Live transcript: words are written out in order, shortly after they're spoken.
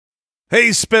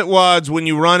Hey, Spitwads, when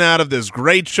you run out of this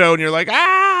great show and you're like,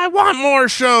 I want more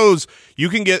shows, you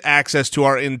can get access to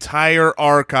our entire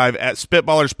archive at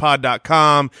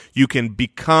spitballerspod.com. You can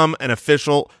become an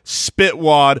official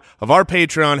Spitwad of our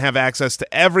Patreon, have access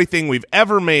to everything we've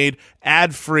ever made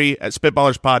ad-free at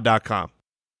spitballerspod.com.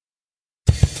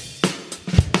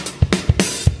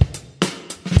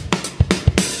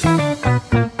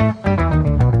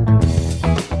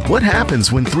 What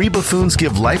happens when three buffoons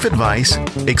give life advice,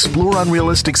 explore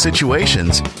unrealistic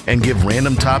situations, and give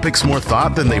random topics more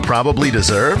thought than they probably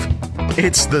deserve?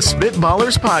 It's the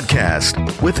Spitballers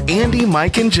Podcast with Andy,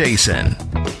 Mike, and Jason.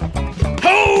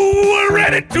 Oh, we're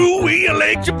ready to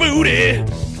wheel-leg your booty.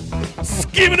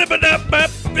 Skimming up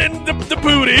and the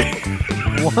booty.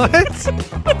 What?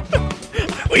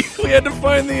 We had to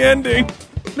find the ending.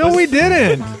 No, we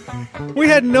didn't. We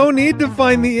had no need to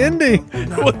find the ending.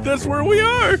 Well, that's where we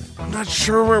are. I'm not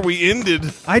sure where we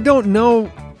ended. I don't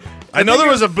know. I know there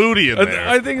was a booty in there.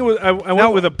 I think it was. I Now,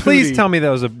 went with a pootie. please tell me that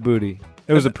was a booty.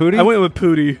 It was a pootie? I went with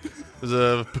pootie. It was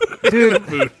a Dude,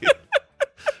 booty.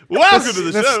 Welcome to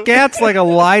the the show. scat's like a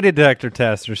lie detector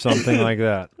test or something like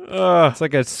that. It's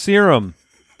like a serum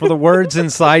for the words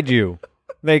inside you.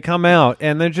 They come out,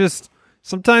 and they're just,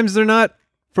 sometimes they're not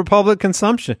for public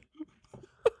consumption.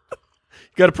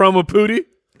 Got a problem with pootie?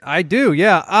 I do,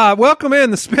 yeah. Welcome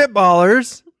in, the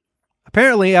Spitballers.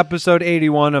 Apparently, episode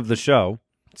 81 of the show.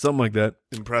 Something like that.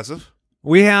 Impressive.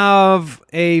 We have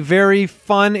a very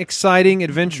fun, exciting,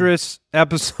 adventurous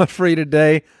episode for you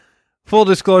today. Full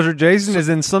disclosure, Jason is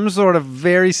in some sort of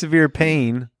very severe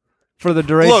pain for the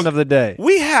duration Look, of the day.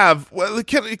 We have,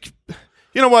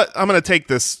 you know what? I'm going to take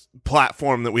this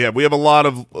platform that we have. We have a lot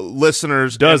of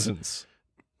listeners. Dozens.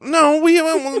 No,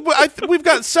 we've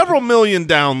got several million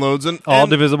downloads, and All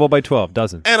divisible by 12,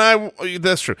 doesn't. And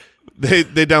that's true. They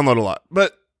download a lot,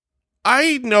 but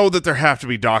I know that there have to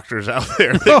be doctors out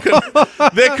there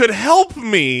that could help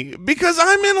me because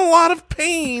I'm in a lot of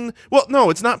pain. Well, no,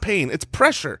 it's not pain; it's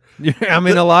pressure. I'm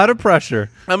in a lot of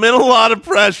pressure. I'm in a lot of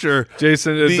pressure.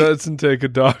 Jason, it doesn't take a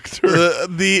doctor.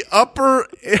 The upper,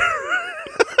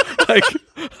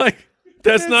 like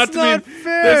that's not not to be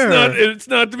fair. It's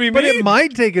not to be But mean. it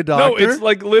might take a doctor. No, it's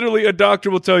like literally a doctor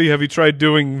will tell you, have you tried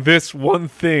doing this one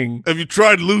thing? have you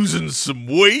tried losing some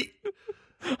weight?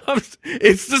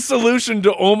 It's the solution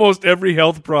to almost every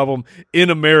health problem in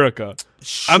America.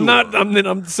 Sure.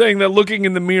 I'm saying that looking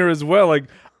in the mirror as well. Like,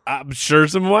 I'm sure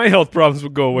some of my health problems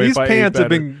would go away These if I ate pants have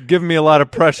better. been giving me a lot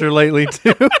of pressure lately,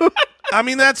 too. I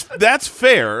mean, that's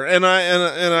fair, and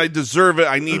I deserve it.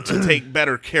 I need to take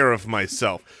better care of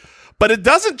myself. But it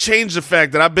doesn't change the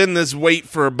fact that I've been this weight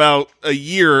for about a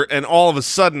year, and all of a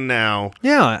sudden now,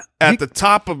 Yeah. at the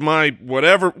top of my what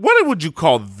would you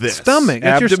call this? Stomach. It's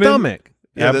your Abdomen? stomach.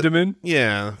 Yeah, Abdomen?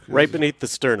 Yeah. Right beneath the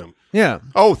sternum. Yeah.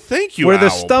 Oh, thank you. Where the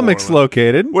Owl stomach's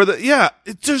Borland.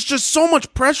 located. There's just so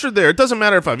much pressure there. It doesn't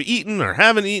matter if I've eaten or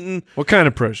haven't eaten. What kind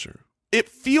of pressure? It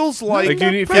feels like, Like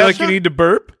you feel like you need to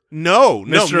burp? no,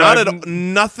 Mr. not at I've- all.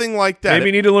 Nothing like that. Maybe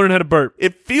you need to learn how to burp.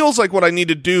 It feels like what I need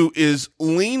to do is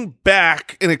lean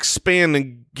back and expand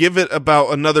and give it about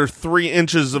another 3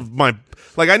 inches of my.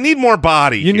 Like, I need more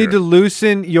body. You need to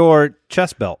loosen your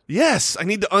chest belt. Yes, I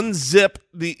need to unzip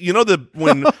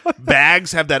when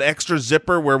bags have that extra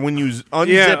zipper where when you unzip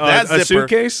that a zipper,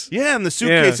 suitcase? yeah, and the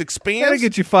suitcase Gotta expands.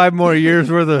 get you 5 more years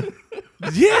worth of.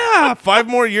 Yeah, 5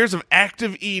 more years of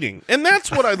active eating, and that's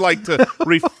what I'd like to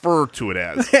refer to it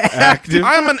as. Active.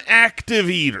 I'm an active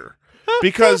eater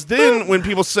because then when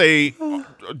people say,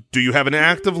 "Do you have an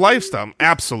active lifestyle?"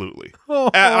 Absolutely.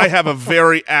 I have a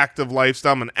very active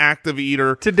lifestyle. I'm an active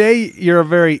eater. Today,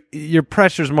 your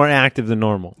pressure's more active than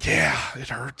normal. Yeah, it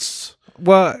hurts.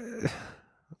 Well,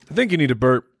 I think you need to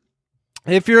burp.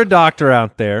 if you're a doctor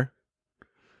out there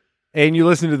and you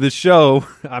listen to the show,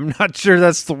 I'm not sure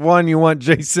that's the one you want,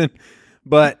 Jason,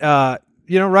 but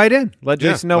write in. Let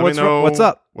Jason know let me what's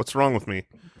up. What's wrong with me?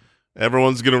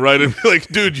 Everyone's gonna write in and be like,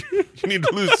 "Dude, you need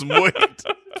to lose some weight."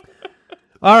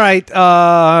 All right.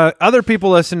 Other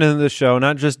people listen to the show,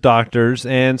 not just doctors,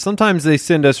 and sometimes they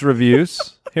send us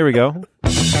reviews. Here we go.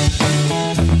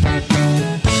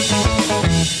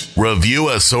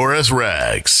 Reviewosaurus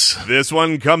Rex. This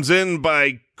one comes in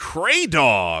by Cray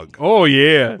Dog. Oh,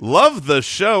 yeah. Love the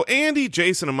show. Andy,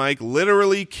 Jason, and Mike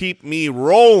literally keep me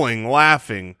rolling,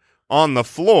 laughing on the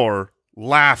floor,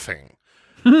 laughing.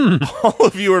 All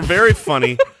of you are very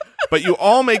funny, but you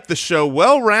all make the show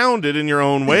well-rounded in your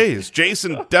own ways.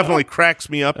 Jason definitely cracks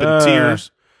me up in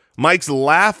tears. Mike's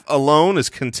laugh alone is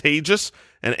contagious,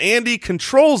 and Andy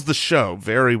controls the show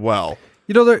very well.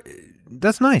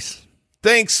 That's nice.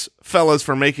 Thanks, fellas,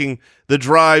 for making the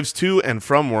drives to and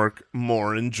from work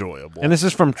more enjoyable. And this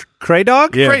is from Cray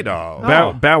Dog? Yeah. Cray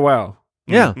Dog. Bow Wow.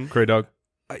 Yeah. Cray Dog.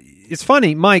 It's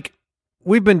funny, Mike,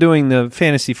 we've been doing the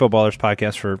Fantasy Footballers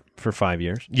podcast for 5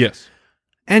 years. Yes.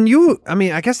 And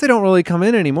I guess they don't really come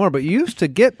in anymore, but you used to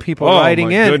get people Oh, writing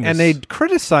my in goodness. and they'd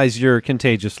criticize your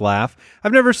contagious laugh.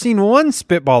 I've never seen one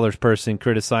Spitballers person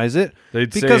criticize it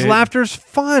They'd because say- laughter's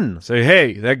fun. Say,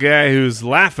 hey, that guy who's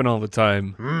laughing all the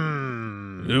time.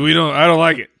 I don't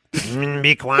like it.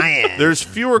 Be quiet. There's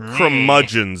fewer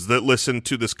curmudgeons that listen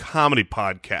to this comedy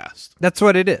podcast. That's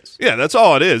what it is. Yeah, that's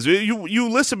all it is. You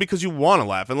listen because you want to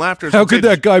laugh, and laughter is How could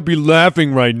contagious. that guy be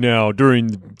laughing right now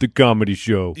during the comedy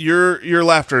show? Your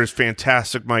laughter is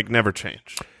fantastic, Mike. Never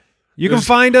change. You can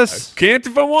find us. Can't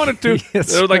if I wanted to.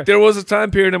 Yes, There was a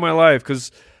time period in my life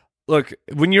because, look,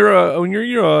 when you're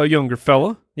a younger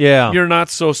fella, Yeah. you're not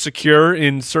so secure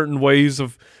in certain ways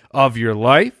of your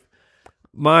life.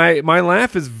 My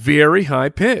laugh is very high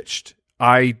pitched.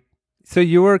 So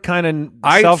you were kind of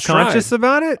I self-conscious tried.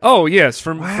 about it? Oh yes,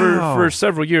 Wow. for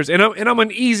several years, and I'm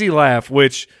an easy laugh,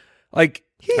 which like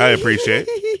I appreciate.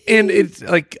 and it's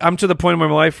like I'm to the point in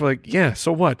my life where like yeah,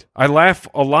 so what? I laugh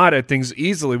a lot at things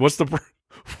easily. What's the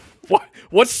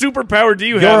what superpower do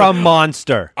you You're have? a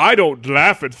monster. I don't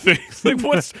laugh at things. Like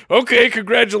what's okay?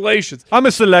 Congratulations. I'm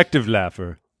a selective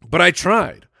laugher. But I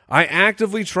tried. I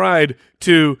actively tried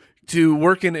to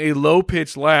work in a low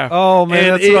pitched laugh. Oh, man,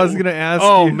 and that's what I was gonna ask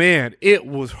Oh you. man, it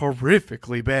was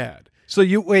horrifically bad. So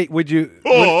would you?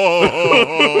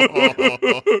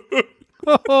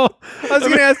 Oh, I was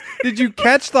going to ask, did you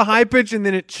catch the high pitch and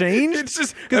then it changed? It's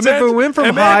just Because if it went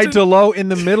from high to low in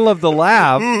the middle of the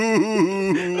laugh,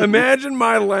 imagine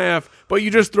my laugh, but you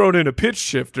just throw it in a pitch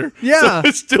shifter. Yeah. So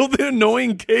it's still the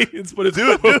annoying cadence, but it's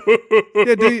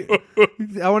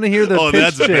I want to hear the oh, pitch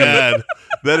that's change. bad.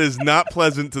 That is not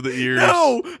pleasant to the ears.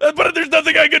 no, but there's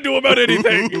nothing I can do about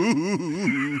anything.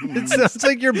 It sounds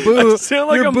like you're boo. I sound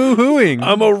like you're I'm- boo-hooing.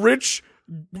 I'm a rich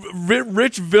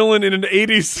villain in an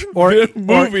 80s or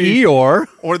movie. Eeyore.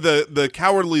 Or the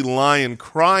cowardly lion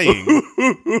crying.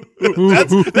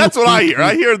 that's what I hear.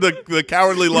 I hear the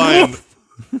cowardly lion.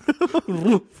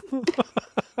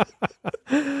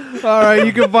 All right,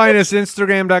 you can find us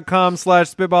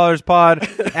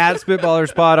Instagram.com/SpitballersPod, at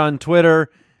SpitballersPod on Twitter,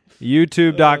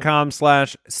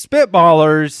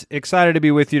 YouTube.com/Spitballers. Excited to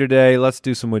be with you today. Let's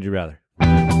do some Would You Rather.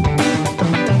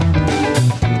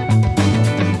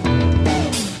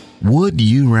 Would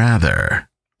you rather?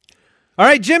 All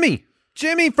right, Jimmy.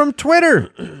 Jimmy from Twitter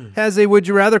has a Would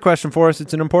You Rather question for us.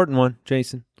 It's an important one,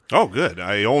 Jason. Oh, good.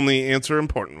 I only answer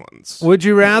important ones. Would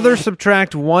you rather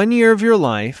subtract 1 year of your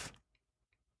life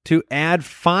to add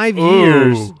 5 Ooh.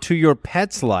 years to your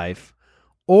pet's life,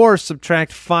 or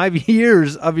subtract 5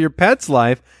 years of your pet's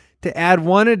life to add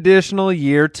 1 additional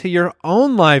year to your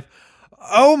own life?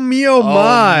 Oh, me, oh,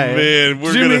 my. Oh, man.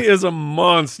 We're Jimmy gonna, is a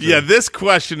monster. yeah, this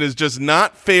question is just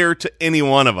not fair to any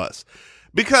one of us.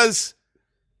 Because,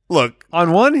 look,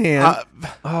 On one hand,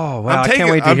 oh, wow, I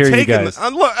can't wait to hear you guys.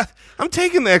 I'm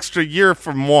taking the extra year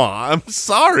for moi. I'm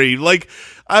sorry. Like,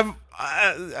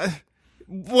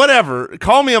 whatever.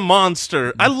 Call me a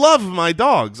monster. I love my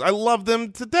dogs. I love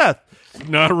them to death.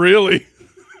 Not really.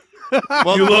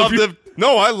 Well, You I love love your- them.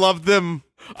 No, I love them.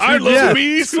 I love death.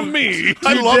 me some me.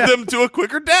 I love them to a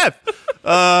quicker death.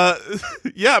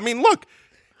 Yeah, I mean, look.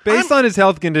 Based on his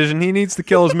health condition, he needs to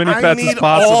kill as many I pets need as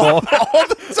possible. all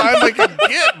the time I can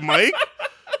get, Mike.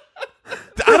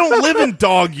 I don't live in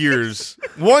dog years.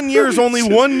 1 year is only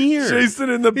 1 year. Jason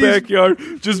in the backyard,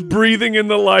 just breathing in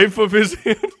the life of his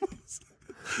animals.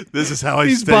 This is how I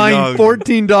He's stay buying young.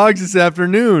 14 dogs this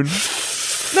afternoon.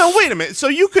 Now, wait a minute. So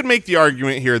you could make the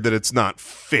argument here that it's not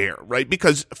fair, right?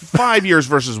 Because 5 years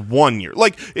versus 1 year.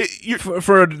 Like,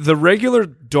 For the regular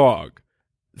dog,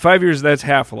 5 years, that's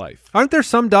half life. Aren't there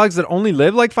some dogs that only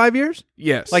live like 5 years?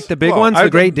 Yes. Like the big Well, ones, the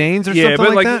Great Danes or yeah,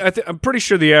 something but like that? I'm pretty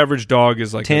sure the average dog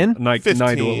is like 10? 9 to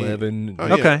 15. 11. Oh,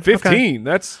 yeah. Okay. 15.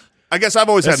 That's I guess I've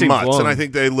always That had seems mutts, long. and I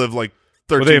think they live like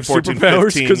 13, they have 14, superpowers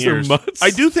 15 'cause they're years. mutts? I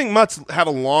do think mutts have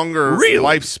a longer Really?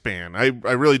 lifespan. I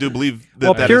really do believe that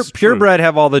Well, that is true. purebred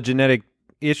have all the genetic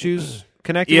issues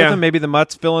connected Yeah. with them. Maybe the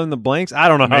mutts fill in the blanks. I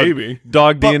don't know how Maybe.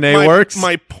 dog But DNA works.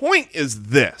 My point is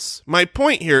this. My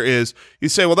point here is you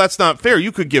say, well, that's not fair.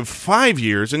 You could give 5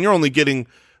 years and you're only getting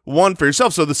 1 for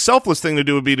yourself. So the selfless thing to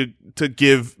do would be to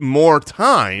give more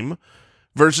time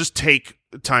versus take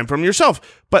time from yourself.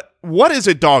 But what is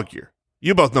a dog year?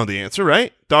 You both know the answer,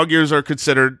 right? Dog years are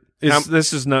considered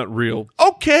this is not real.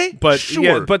 okay, But sure.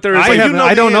 yeah, but there is I, like, haven't-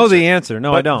 I don't know the answer.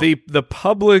 No, but I don't. The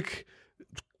public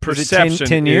Is it 10 perception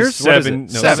 10 years? is What is 7.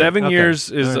 it? No, Seven. 7 Okay. years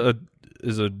is All right.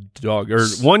 is a dog, or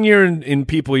 1 year in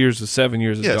people years is 7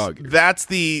 years Yes, a dog. that's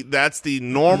the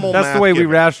normal. That's the math way we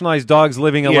given. rationalize dogs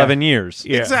living 11 years.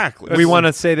 Yeah. Exactly. We want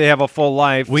to say they have a full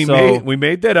life. We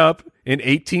made that up in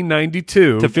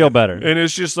 1892 to feel better. and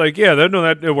it's just like, yeah,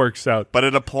 that it works out. but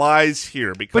it applies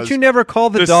here because But you never call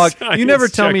the The dog. You science never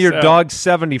tell me checks your out. dog's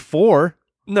 74,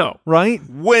 No. right?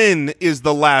 when is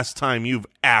the last time you've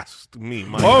asked me?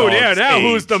 My Oh dog's yeah, now age?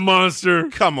 who's the monster?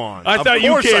 Come on. I Of thought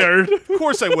you course cared. Of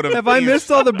course I would have. Have I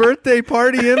missed all the birthday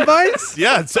party invites?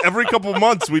 Yeah, it's every couple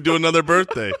months we do another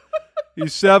birthday.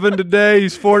 He's 7 today.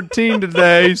 He's 14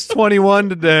 today. He's 21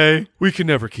 today. We can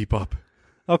never keep up.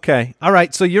 Okay. All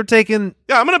right. So you're taking.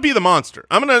 Yeah, I'm gonna be the monster.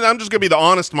 I'm just gonna be the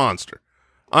honest monster.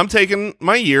 I'm taking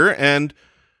my year, and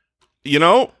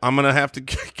I'm gonna have to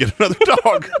get another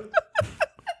dog.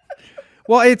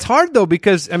 Well, it's hard though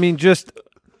because I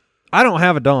don't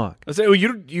have a dog. I say,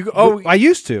 well, I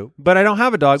used to, but I don't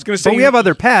have a dog. gonna say But we you- have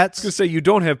other I was pets. gonna say you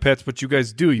don't have pets, but you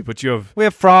guys do. But you have We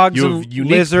have frogs You have and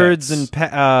unique lizards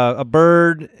pets. and a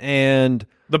bird and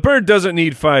the bird doesn't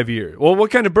need 5 years. Well, what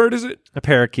kind of bird is it? a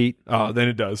parakeet. Oh, then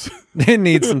it does. It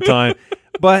needs some time.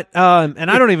 But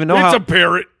and I don't even know It's how a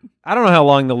parrot. I don't know how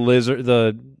long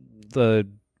the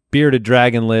bearded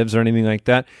dragon lives or anything like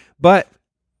that. But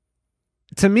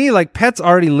to me, like pets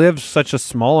already live such a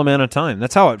small amount of time.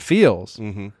 That's how it feels.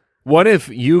 Mm-hmm. What if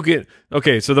you get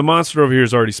okay? So the monster over here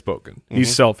has already spoken.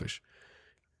 He's selfish.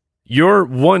 Your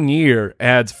 1 year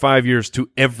adds 5 years to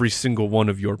every single one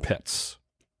of your pets,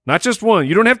 not just one.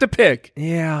 You don't have to pick.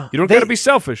 Yeah. You don't got to be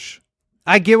selfish.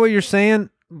 I get what you're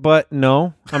saying, but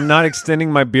no, I'm not extending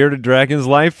my bearded dragon's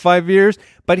life 5 years.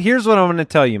 But here's what I'm going to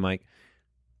tell you, Mike.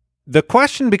 The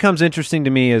question becomes interesting to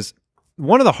me is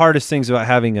one of the hardest things about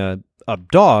having a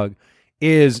dog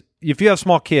is if you have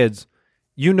small kids,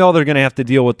 they're going to have to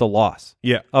deal with the loss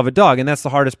of a dog, and that's the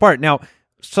hardest part. Now,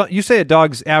 so you say a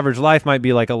dog's average life might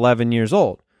be like 11 years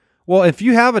old. Well, if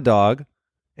you have a dog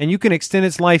and you can extend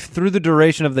its life through the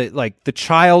duration of the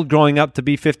child growing up to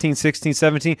be 15, 16,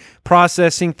 17,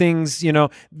 processing things,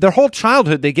 their whole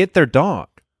childhood, they get their dog.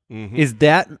 Mm-hmm. Is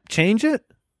that change it?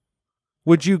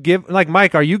 Would you give,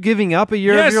 Mike, are you giving up a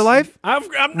year of your life? I'm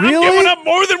Really? giving up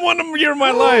more than 1 year of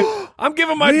my life. I'm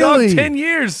giving my Really? dog 10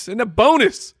 years and a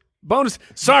bonus.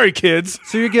 Sorry, kids.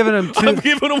 So you're giving them I'm two.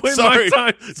 giving away Sorry,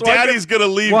 my time. So I Daddy's gonna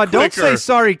leave Well, quicker. don't say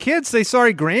sorry kids, say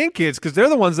sorry grandkids because they're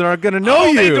the ones that are going to know oh,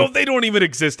 you. they don't even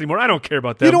exist anymore. I don't care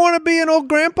about them. You don't want to be an old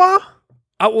grandpa?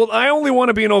 I only want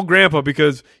to be an old grandpa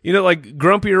because, like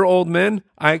grumpier old men,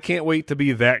 I can't wait to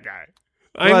be that guy.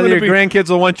 Well, your grandkids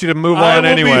will want you to move on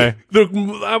anyway.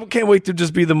 I can't wait to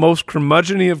just be the most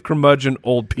curmudgeon-y of curmudgeon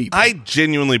old people. I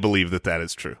genuinely believe that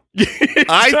is true. It's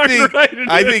I darn think right it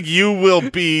I is. think you will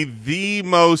be the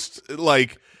most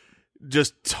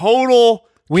just total.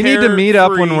 We need to meet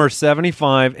up when carefree- we're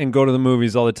 75 and go to the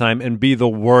movies all the time and be the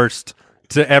worst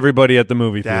to everybody at the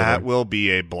movie That theater. will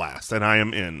be a blast, and I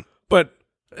am in. But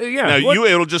yeah, Now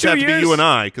it'll just 2 have to be years? you and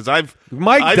I because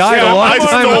Mike I've died stolen- a long I've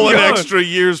time stolen ago. extra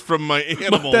years from my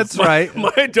animals. That's right.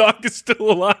 My dog is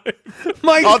still alive.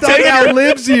 Mike I'll take your-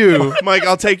 outlives you. Mike,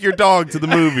 I'll take your dog to the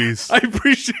movies. I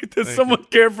appreciate that someone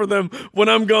cared for them when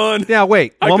I'm gone. Yeah,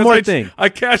 wait. One 'Cause more thing. I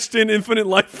cashed in infinite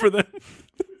life for them.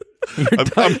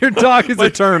 Your dog is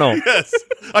eternal. Yes,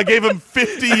 I gave him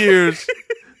 50 years.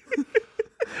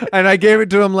 And I gave it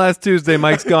to him last Tuesday.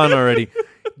 Mike's gone already.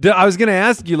 I was going to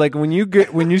ask you, when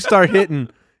you start hitting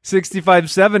 65,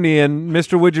 70 and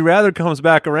Mr. Would You Rather comes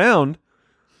back around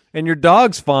and your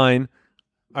dog's fine,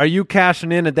 are you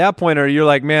cashing in at that point or you're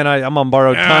like, man, I'm on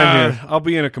borrowed time here? I'll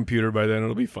be in a computer by then.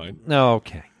 It'll be fine. Oh,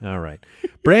 okay. All right.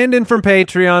 Brandon from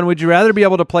Patreon, would you rather be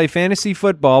able to play fantasy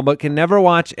football but can never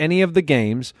watch any of the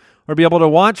games or be able to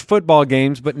watch football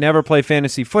games but never play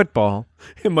fantasy football?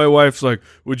 And my wife's like,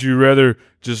 would you rather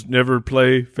just never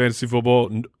play fantasy football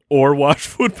or watch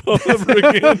football ever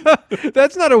again?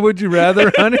 That's not a would you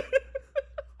rather, honey.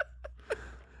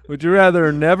 Would you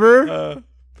rather never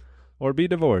or be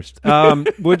divorced?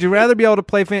 Would you rather be able to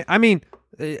play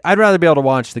I'd rather be able to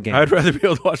watch the game. I'd rather be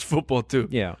able to watch football too.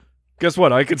 Yeah. Guess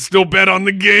what? I could still bet on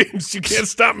the games. You can't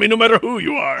stop me no matter who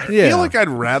you are. Yeah. I feel like I'd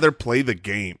rather play the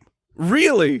game.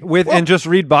 Really? and just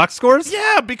read box scores?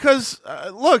 Yeah, because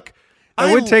look,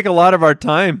 It would take a lot of our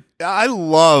time. I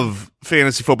love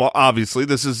fantasy football. Obviously,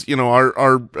 this is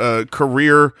our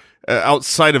career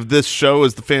outside of this show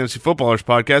is the Fantasy Footballers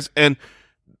podcast. And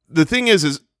the thing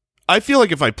is I feel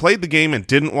like if I played the game and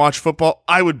didn't watch football,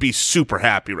 I would be super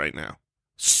happy right now.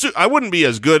 I wouldn't be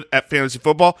as good at fantasy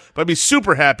football, but I'd be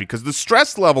super happy because the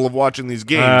stress level of watching these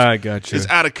games I got you. is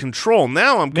out of control.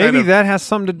 Now I'm Maybe kind of that has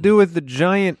something to do with the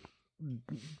giant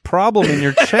problem in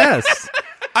your chest.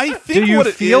 I think Do you what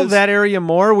it feel is- that area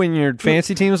more when your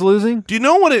fancy team's losing? Do you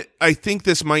know what I think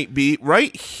this might be?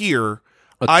 Right here,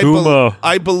 tumor.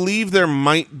 I believe there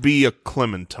might be a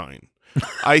clementine.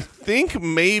 I think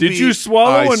maybe. Did you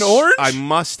swallow an orange? I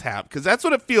must have, because that's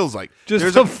what it feels like. Just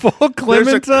There's a full There's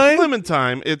a clementine?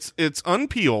 clementine. It's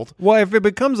unpeeled. Well, if it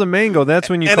becomes a mango, that's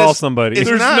when you And call it's- somebody. it's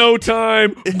There's not- no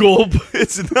time. Gulp.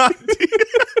 It's not.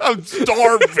 I'm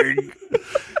starving.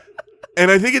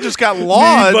 And I think it just got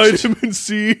lodged. Vitamin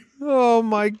C. Oh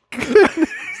my goodness!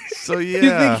 So yeah, You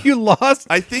think you lost?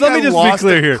 I think Let I me just lost be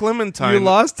clear a here. clementine. You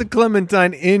lost the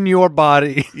clementine in your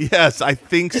body. Yes, I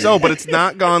think so, but it's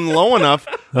not gone low enough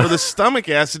for the stomach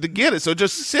acid to get it, so it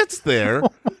just sits there.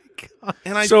 Oh my god!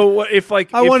 And So what if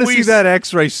like I want to see that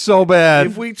X-ray so bad.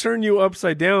 If we turn you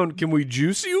upside down, can we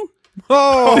juice you?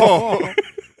 oh,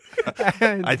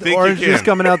 I think orange you can. just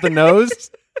coming out the nose.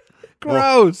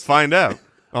 Gross. Find out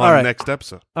on All the right. next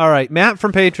episode. All right, Matt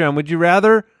from Patreon. Would you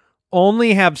rather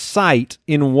only have sight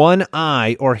in one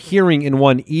eye or hearing in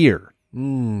one ear?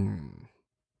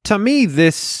 To me,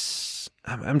 this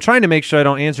I'm trying to make sure I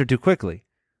don't answer too quickly.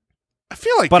 I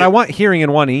feel like, But I want hearing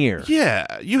in one ear.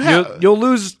 yeah, you have. You'll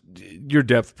lose your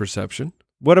depth perception.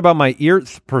 What about my ear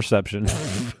perception?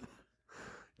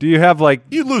 Do you have like?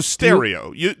 You lose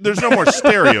stereo. There's no more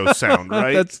stereo sound,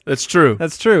 right? That's true.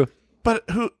 That's true. But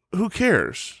who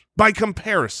cares? By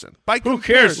comparison, Who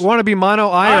cares? You want to be mono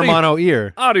eye or Audio- mono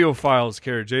ear? Audiophiles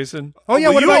care, Jason. Oh yeah.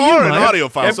 Well, What you about you, are an Mike?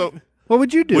 audiophile. So What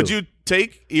would you do? would you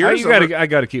take ears? I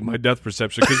got to keep my depth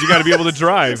perception because you got to be able to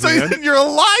drive. So man. you're a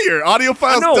liar.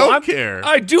 Audiophiles No, don't care.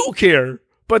 I do care,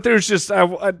 but there's just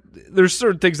there's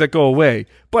certain things that go away.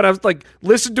 But I was like,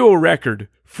 listen to a record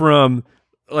from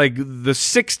like the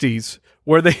 '60s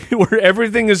where where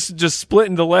everything is just split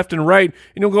into left and right,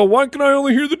 and you'll go, why can I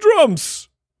only hear the drums?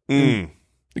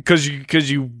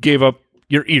 Because you gave up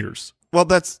your ears. Well,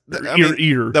 that's Your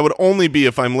ear. That would only be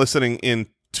if I'm listening in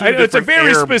two I know, it's a different very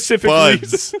air specific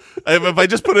buds. If I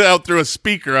just put it out through a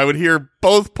speaker, I would hear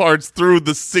both parts through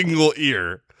the single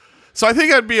ear. So I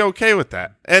think I'd be okay with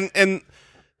that. And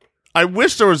I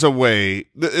wish there was a way.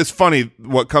 It's funny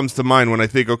what comes to mind when I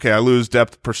think, okay, I lose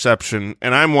depth perception,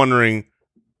 and I'm wondering,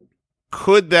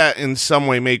 could that in some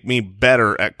way make me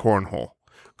better at cornhole?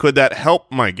 Could that help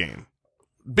my game?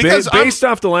 Because based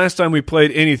off the last time we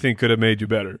played, anything could have made you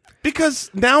better.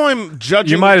 because now I'm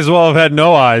judging. You might as well have had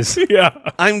no eyes. Yeah.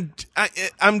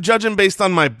 I'm judging based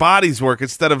on my body's work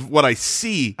instead of what I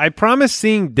see. I promise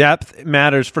seeing depth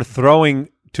matters for throwing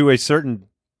to a certain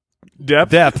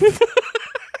Depth.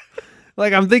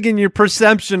 Like I'm thinking your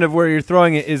perception of where you're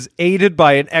throwing it is aided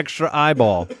by an extra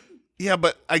eyeball. Yeah,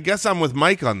 but I guess I'm with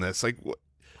Mike on this. Like,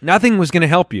 Nothing was going to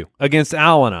help you against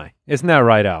Al and I. Isn't that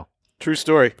right, Al? True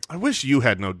story. I wish you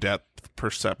had no depth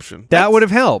perception. That would have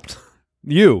helped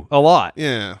you a lot.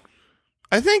 Yeah,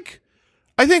 I think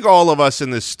all of us in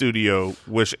this studio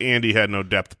wish Andy had no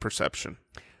depth perception.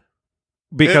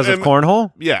 Because of And-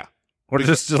 cornhole? Yeah, Or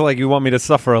just like you want me to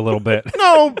suffer a little bit?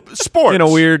 no sports In a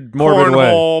weird, morbid way.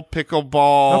 Cornhole,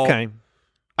 pickleball. Okay.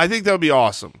 I think that would be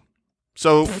awesome.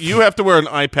 So you have to wear an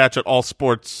eye patch at all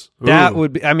sports, That Ooh.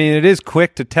 would be, I mean, it is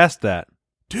quick to test that.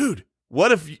 dude.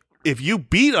 What if you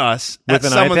beat us With at an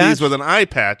some eye of these patch? with an eye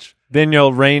patch? Then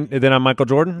you'll then I'm Michael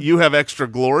Jordan? You have extra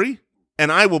glory,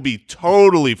 and I will be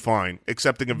totally fine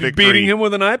accepting a victory. Beating him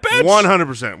with an eye patch?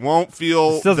 100%. Won't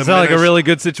feel. Still doesn't sound like a diminished. really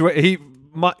good situation.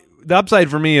 The upside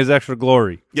for me is extra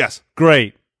glory. Yes.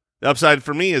 Great. The upside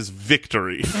for me is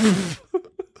victory.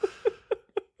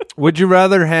 Would you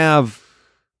rather have?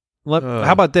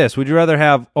 How about this? Would you rather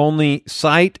have only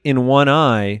sight in one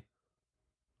eye,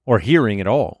 or hearing at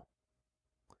all?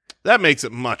 That makes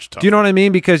it much tougher. Do you know what I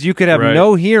mean? Because you could have Right.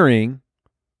 no hearing.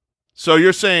 So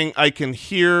you're saying I can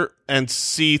hear and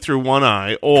see through one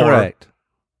eye, or Correct.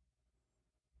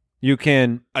 You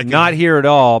can I can- not hear at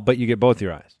all, but you get both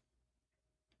your eyes.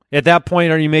 At that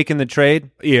point, are you making the trade?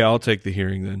 Yeah, I'll take the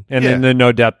hearing then. And Yeah. then the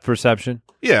no depth perception?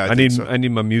 yeah, I need so. I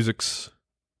need my musics.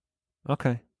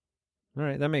 Okay. All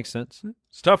right, that makes sense.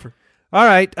 It's tougher. All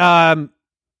right,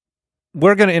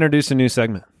 we're going to introduce a new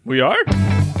segment. We are?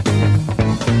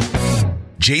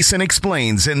 Jason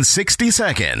explains in 60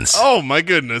 seconds. Oh my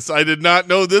goodness! I did not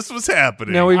know this was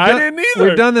happening. Now I didn't either.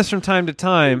 We've done this from time to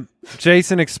time.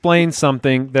 Jason explains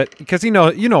something that because you know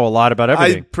a lot about I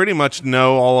everything. pretty much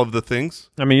know all of the things.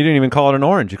 I mean, you didn't even call it an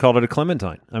orange; you called it a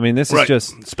clementine. I mean, this is Right.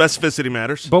 just. Specificity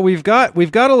matters. But we've got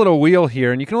a little wheel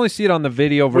here, and you can only see it on the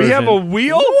video version. We have a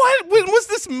wheel? What? When was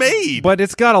this made? But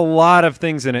it's got a lot of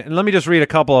things in it, and let me just read a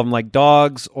couple of them, like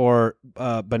dogs or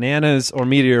bananas or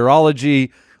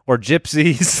meteorology or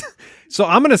gypsies. So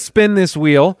I'm going to spin this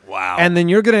wheel. Wow. And then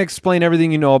you're going to explain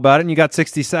everything you know about it, and you got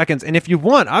 60 seconds. And if you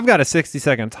want, I've got a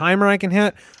 60-second timer I can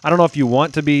hit. I don't know if you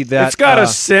want to be that. It's got a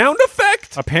sound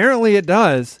effect? Apparently it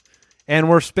does. And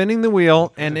we're spinning the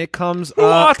wheel, and it comes Who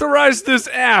up. authorized this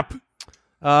app?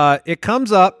 It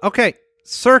comes up. Okay,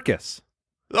 circus.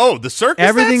 Oh, the circus.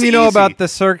 Everything That's you know easy. about the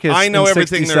circus. I know in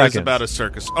everything 60 there is seconds. about a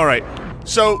circus. All right.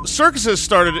 So circuses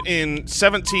started in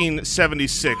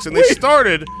 1776, and they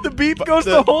started. The beat goes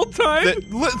the whole time?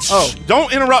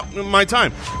 Don't interrupt my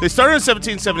time. They started in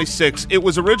 1776. It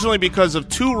was originally because of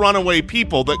two runaway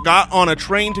people that got on a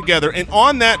train together, and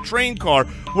on that train car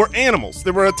were animals.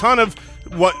 There were a ton of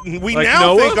what we Like now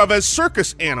Noah? think of as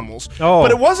circus animals. Oh.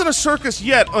 But it wasn't a circus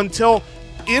yet until,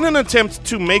 in an attempt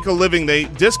to make a living, they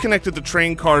disconnected the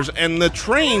train cars, and the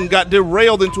train got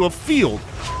derailed into a field.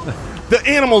 The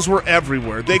animals were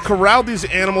everywhere. They corralled these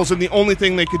animals, and the only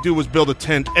thing they could do was build a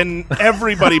tent. And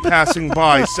everybody passing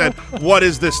by said, "What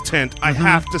is this tent? I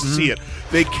have to see it."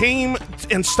 They came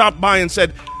and stopped by and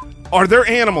said, "Are there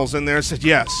animals in there?" I said,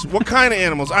 "Yes." "What kind of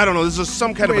animals?" "I don't know. This is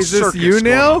some kind Wait, of a is this circus." you going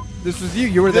now? on." This was you.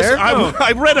 You were This- there?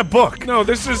 I read a book. No,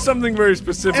 this is something very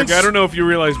specific. And I don't know if you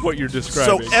realize what you're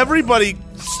describing. So everybody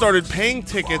started paying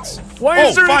tickets. Why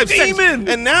is there a 5 seconds. demon?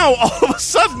 And now all of a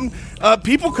sudden,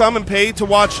 people come and pay to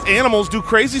watch animals do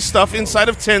crazy stuff inside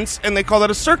of tents, and they call that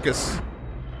a circus.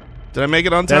 Did I make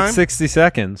it on time? That's 60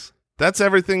 seconds. That's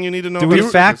everything you need to know. Do about we a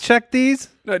circus. fact check these?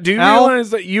 Now, do you Al?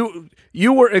 realize that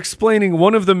you were explaining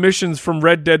one of the missions from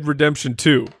Red Dead Redemption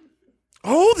 2?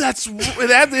 Oh, that's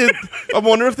that. I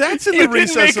wonder if that's in You the didn't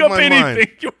recess make of up my anything. mind.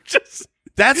 You just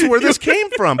That's where this came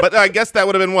from. But I guess that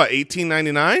would have been what,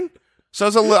 1899. So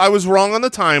I was wrong on the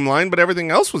timeline, but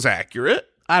everything else was accurate.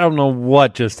 I don't know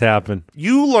what just happened.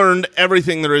 You learned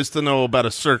everything there is to know about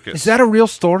a circus. Is that a real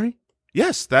story?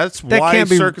 Yes, that's That why can't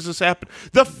be- circuses happen.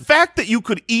 The fact that you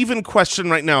could even question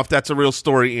right now if that's a real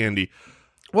story, Andy.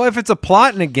 Well, if it's a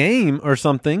plot in a game or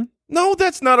something. No,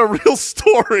 that's not a real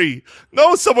story.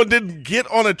 No, someone didn't get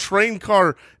on a train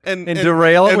car and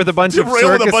derail it with a bunch of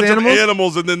derail with a circus bunch animals? of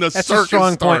animals, and then the That's circus a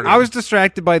strong started. point. I was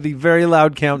distracted by the very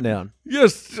loud countdown.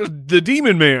 yes, the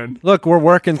Demon Man. Look, we're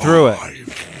working through it.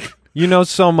 You know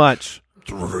so much.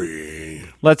 3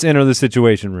 Let's enter the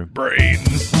situation room.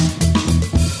 brains.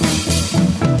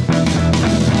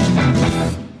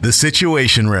 The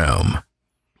Situation Room.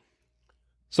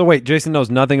 So wait, Jason knows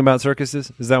nothing about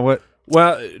circuses? Is that what?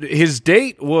 Well, his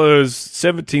date was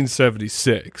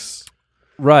 1776,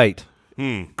 Right.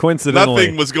 Coincidentally.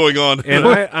 Nothing was going on. and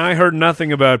I heard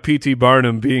nothing about P.T.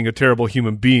 Barnum being a terrible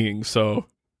human being. So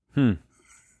All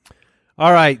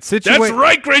right. That's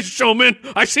right, great showman.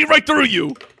 I see right through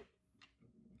you.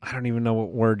 I don't even know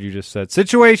what word you just said.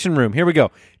 Situation room. Here we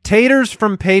go. Taters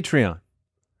from Patreon.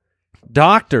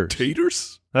 Doctors.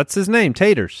 Taters? That's his name,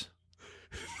 Taters.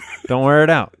 Don't wear it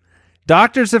out.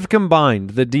 Doctors have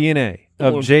combined the DNA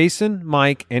of Jason,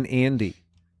 Mike, and Andy.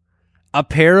 A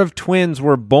pair of twins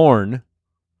were born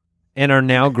and are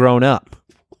now grown up.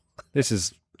 This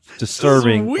is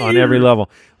disturbing on every level.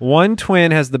 One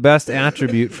twin has the best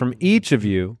attribute from each of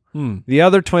you. The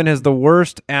other twin has the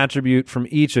worst attribute from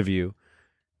each of you.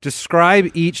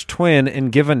 Describe each twin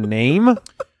and give a name.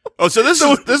 Oh, so this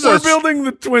is We're building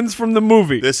the twins from the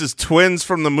movie. This is twins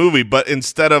from the movie, but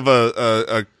instead of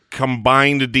a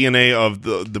combined DNA of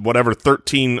the whatever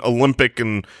 13 Olympic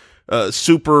and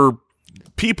super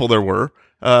people there were,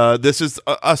 this is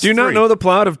us. Do you not three. know the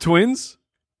plot of Twins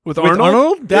with With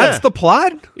Arnold? That's Yeah. the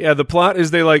plot? Yeah, the plot is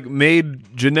they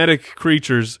made genetic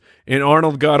creatures, and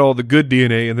Arnold got all the good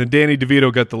DNA, and then Danny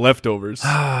DeVito got the leftovers.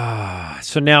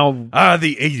 So now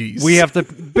The 80s. we have to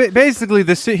basically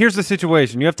here's the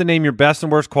situation. You have to name your best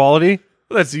and worst quality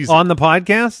That's easy. on the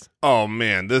podcast Oh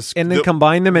man, this and then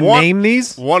combine them and name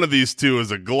these. One of these two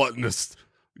is a gluttonous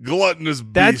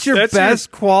beast. That's your That's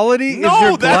best quality? Is no,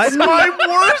 your that's glutton? my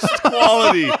worst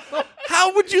quality.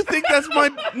 How would you think that's my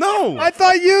no? I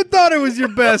thought you thought it was your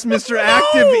best, Mr.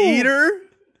 Active Eater.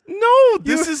 No,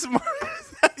 this is my.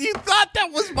 You thought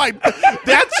that was my.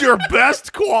 That's your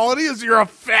best quality? Is you're a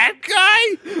fat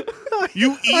guy?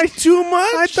 You eat too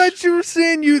much? I thought you were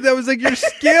saying that was like your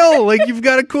skill. Like you've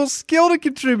got a cool skill to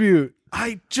contribute.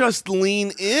 I just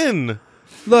lean in.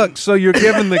 Look, so you're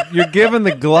giving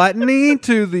the gluttony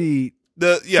to the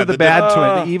bad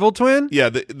twin, the evil twin? Yeah,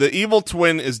 the evil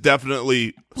twin is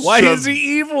definitely. Why is he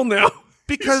evil now?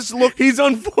 Because look, He's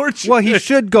unfortunate. Well, he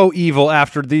should go evil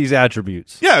after these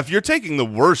attributes. yeah, if you're taking the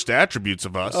worst attributes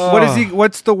of us. What is he?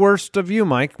 What's the worst of you,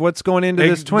 Mike? What's going into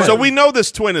this twin? So we know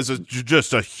this twin is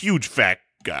just a huge fat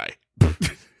guy.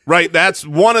 Right? That's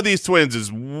one of these twins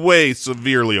is way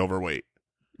severely overweight.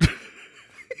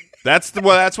 That's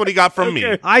what he got from me.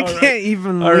 Okay. I All can't right.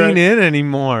 even All lean right. in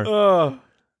anymore. Oh,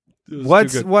 this is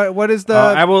What's too good. what is the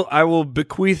I will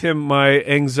bequeath him my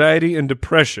anxiety and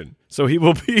depression. So he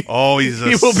will be. Oh, he's a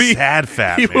He will be- sad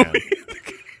fat he will man.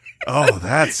 Oh,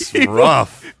 that's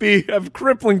rough. have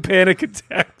crippling panic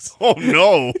attacks. Oh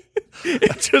no.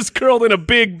 Just curled in a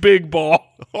big ball.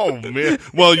 Oh man.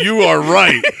 Well, you are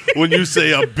right when you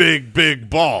say a big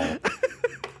ball.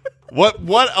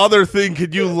 What other thing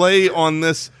could you lay on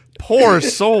this poor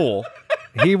soul?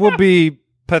 he will be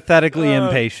pathetically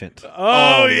impatient.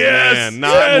 Oh, yes, man,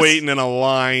 not yes. waiting in a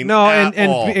line. No, at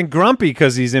all. and grumpy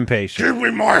because he's impatient. Give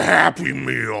me my Happy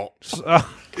Meal.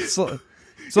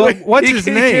 So what's He his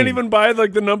can't- name? He can't even buy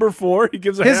like the number 4. He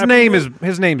gives a his Happy name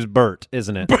Meal. is Bert,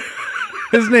 isn't it?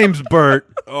 His name's Bert,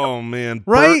 Oh man,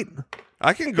 right? Bert.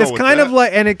 I can go. It's with kind that. of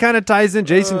like, and it kind of ties in.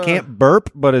 Jason can't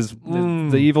burp, but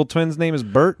the evil twin's name is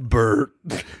Bert. Bert.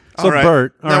 So All right.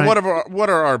 Bert. all Now, right. what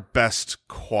are our best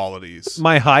qualities?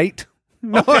 My height.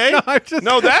 No, Okay. no, I'm just-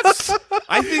 No, that's.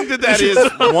 I think that is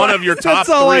one of your top That's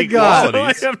all I 3 got. All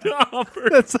I qualities. have to offer.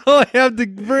 That's all I have to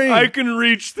bring. I can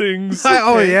reach things.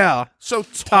 Oh yeah, So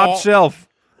top shelf.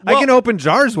 I Well- can open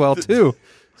jars well too.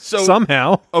 So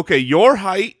Somehow. okay, your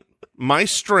height, my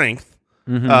strength.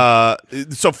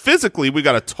 Mm-hmm. So physically, we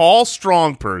got a tall,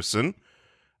 strong person.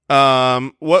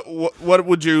 What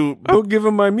would you? I'll give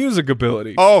him my music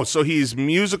ability. Oh, so he's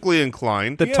musically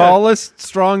inclined. The Yeah. tallest,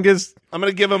 strongest I'm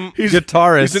gonna give him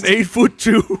guitarist. He's an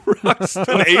 8'2" rock star.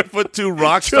 an 8'2"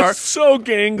 rock star Just so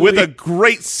gangly. with a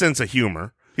great sense of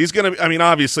humor. He's gonna. I mean,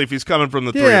 obviously, if he's coming from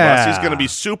the 3 of us, Yeah. he's gonna be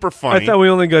super I funny. thought we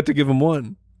only got to give him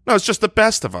one. No, it's just the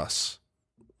best of us.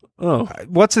 Oh,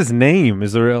 What's his name?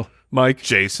 Is the real? Mike.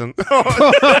 Jason. Dang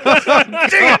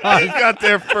it, he got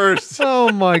there first.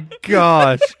 Oh my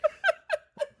gosh!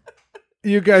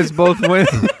 You guys both went.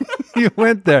 You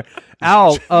went there,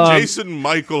 Al. Jason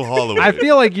Michael Holloway. I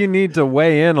feel like you need to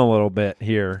weigh in a little bit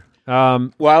here.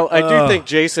 While I do think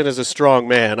Jason is a strong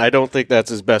man, I don't think that's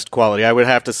his best quality. I would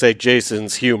have to say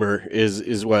Jason's humor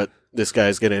is what this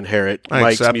guy's going to inherit. I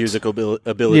Mike's accept. musical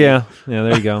ability, Yeah,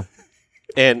 there you go.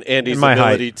 and Andy's My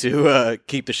height. ability to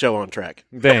keep the show on track.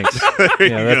 Thanks.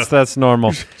 Yeah, that's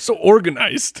normal. So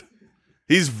organized.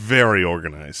 He's very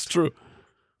organized. True.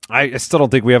 I still don't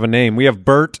think we have a name. We have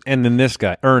Bert and then this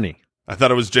guy, Ernie. I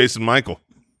thought it was Jason Michael.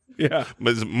 Yeah.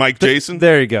 Is it Mike Jason?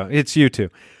 There you go. It's you two.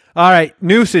 All right,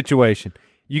 new situation.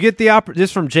 You get the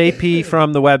this from JP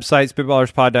from the website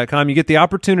spitballerspod.com. You get the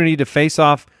opportunity to face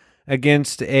off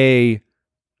against against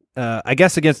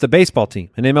the baseball team,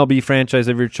 an MLB franchise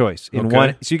of your choice.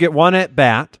 Okay. So you get one at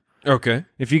bat. Okay.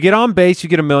 If you get on base, you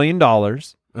get $1 million.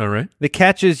 All right. The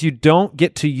catch is you don't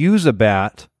get to use a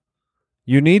bat.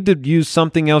 You need to use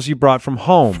something else you brought from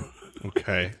home.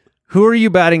 Okay. Who are you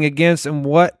batting against, and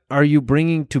what are you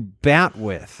bringing to bat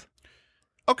with?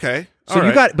 Okay. So All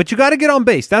right. you got to get on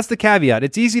base. That's the caveat.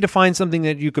 It's easy to find something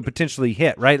that you could potentially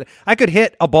hit, right? I could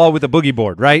hit a ball with a boogie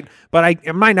board, right? But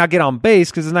I might not get on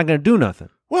base because it's not going to do nothing.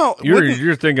 Well,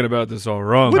 You're thinking about this all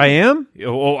wrong. I am.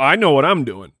 Oh, I know what I'm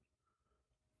doing.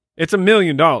 It's $1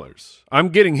 million. I'm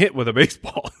getting hit with a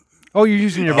baseball. Oh, you're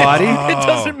using your body. It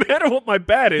doesn't matter what my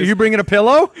bat Are is. you bringing a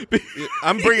pillow?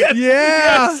 I'm bringing. Yeah.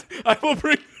 Yes, I will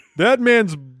bring. That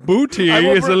man's booty I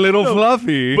will bring- no,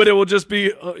 fluffy. But it will just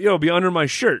be, be under my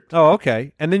shirt. Oh,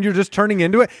 okay. And then you're just turning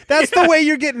into it. That's the way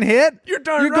you're getting hit. You're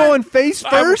darn You're right. going face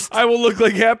first. I will look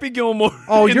like Happy Gilmore.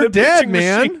 Oh, in you're the dead, pitching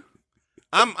man. machine.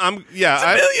 Yeah.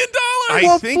 $1 million.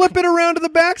 Well, think- flip it around to the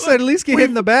backside. At least get hit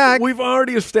in the back. We've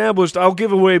already established I'll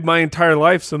give away my entire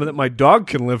life so that my dog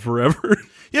can live forever.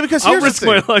 Yeah, because I'll here's risk the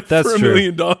my thing. life That's for $1 true.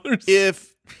 million.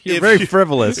 If You're if very you-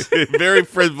 frivolous. very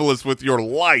frivolous with your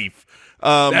life.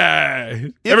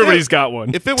 Everybody's got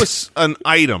one. If it was an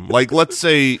item, like let's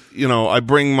say, I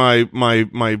bring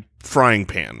my frying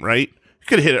pan, right? You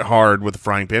could hit it hard with a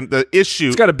frying pan. The issue,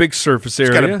 It's got a big surface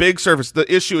area. it's got a big surface.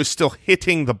 The issue is still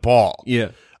hitting the ball. Yeah.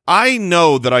 I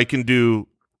know that I can do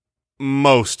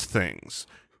most things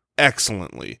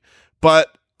excellently,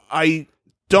 but I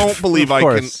don't believe Of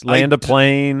course. Land a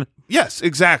plane. Yes,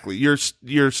 exactly.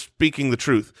 You're speaking the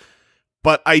truth.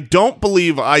 But I don't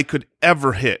believe I could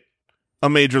ever hit a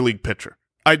major league pitcher.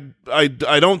 I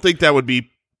don't think that would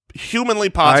be humanly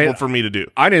possible for me to do.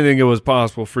 I didn't think it was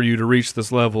possible for you to reach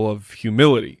this level of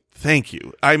humility. Thank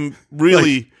you. I'm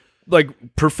really Like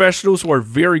professionals who are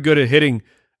very good at hitting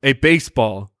a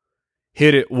baseball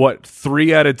hit it,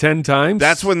 3 out of 10 times?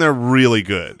 that's when they're really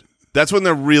good. That's when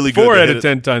they're really good. 4 to out hit of it.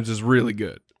 10 times is really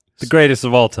good. The greatest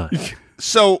of all time.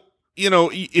 So,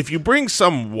 if you bring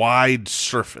some wide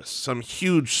surface, some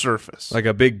huge surface, Like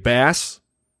a big bass.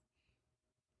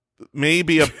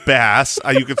 maybe a bass.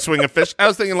 You could swing a fish. I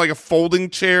was thinking like a folding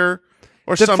chair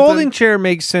or The something. folding chair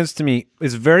makes sense to me.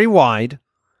 It's very wide.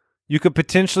 You could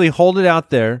potentially hold it out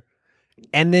there,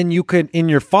 and then you could, in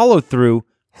your follow through,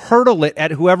 hurdle it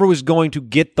at whoever was going to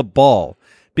get the ball,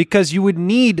 because you would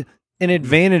need an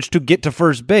advantage to get to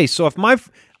first base. So if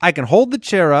I can hold the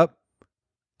chair up,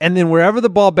 and then wherever the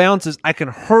ball bounces, I can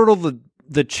hurdle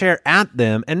the chair at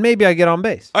them, and maybe I get on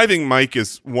base. I think Mike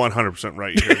is 100%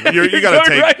 right here. You got to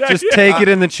take. Right, Just take it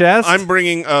in the chest. I'm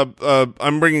bringing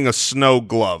a snow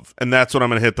glove, and that's what I'm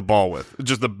going to hit the ball with.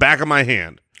 Just the back of my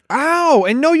hand. Ow!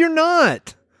 And no, you're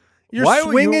not. You're Why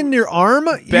would swinging your arm.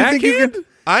 You think you Backhand? can?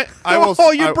 I will.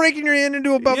 Oh, you're breaking your hand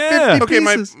into about Yeah. 50 Okay,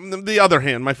 pieces. the other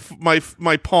hand,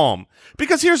 my palm.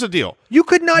 Because here's the deal. You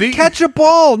could not catch a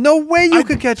ball. No way you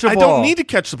could catch a ball. I don't need to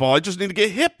catch the ball. I just need to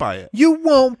get hit by it. You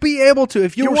won't be able to.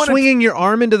 If you were wanna- swinging your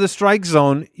arm into the strike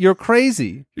zone, you're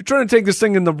crazy. You're trying to take this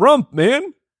thing in the rump,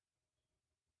 man.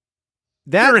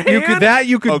 That Your you hand?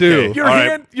 could Okay. do. Your All right.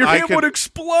 hand, your I hand could- would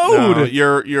explode. No,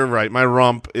 you're right. My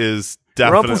rump is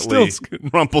definitely Rumpelstiltskin.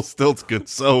 Rumpelstiltskin.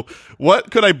 So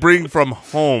what could I bring from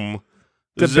home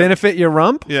To Is it- benefit your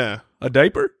rump? Yeah. A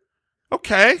diaper?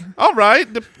 Okay. All right.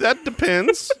 That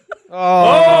depends. Oh,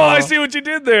 I see what you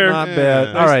did there. Not Yeah.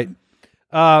 bad. All right.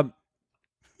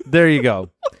 There you go.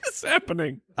 What's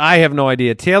happening? I have no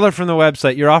idea. Taylor from the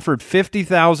website, you're offered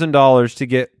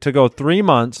 $50,000 to go 3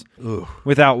 months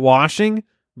without washing,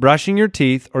 brushing your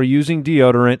teeth, or using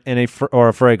deodorant and or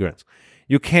a fragrance.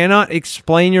 You cannot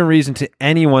explain your reason to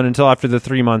anyone until after the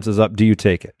 3 months is up. Do you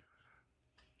take it?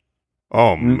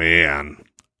 Oh man.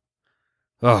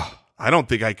 Oh, I don't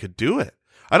think I could do it.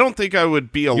 I don't think I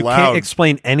would be You allowed. can't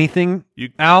explain anything, You-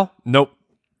 Al? nope.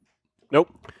 Nope.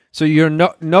 So you're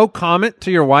no comment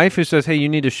to your wife who says, "Hey, you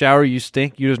need to shower, you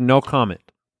stink." You just no comment.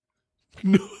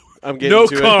 I'm getting No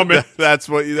to it. comment. That's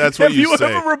what Have you you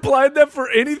say. ever replied that for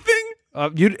anything?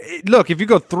 You look, if you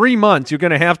go 3 months, you're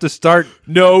going to have to start.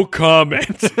 No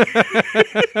comment.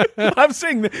 I'm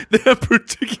saying that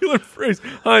particular phrase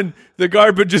on the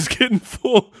garbage is getting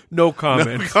full. No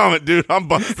comment. No comment, dude. I'm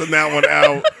busting that one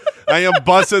out. I am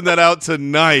busting that out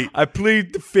tonight. I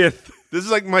plead the fifth. This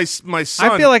is like my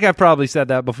son. I feel like I've probably said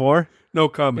that before. No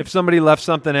comment. If somebody left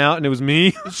something out and it was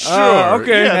me, sure. Oh,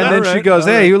 okay. Yeah, and then she goes,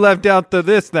 "Hey, who left out the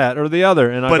this, that, or the other?"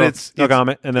 And I But go, it's- no it's-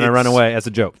 comment, and then I run it's- away as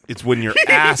a joke. it's when you're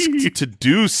asked to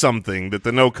do something that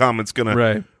the no comment's gonna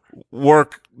Right.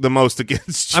 work the most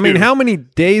against you. I mean, how many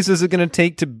days is it going to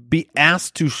take to be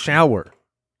asked to shower?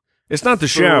 It's not the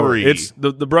shower. 3. It's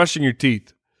the brushing your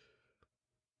teeth.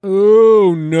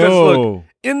 Oh 'Cause look,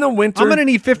 in the winter, I'm going to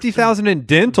need $50,000 in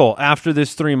dental after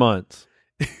this 3 months.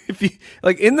 if you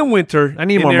like in the winter, I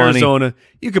need in more money. Arizona,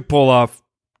 you could pull off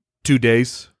 2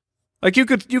 days. Like you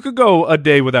could go a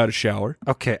day without a shower.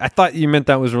 Okay, I thought you meant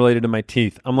that was related to my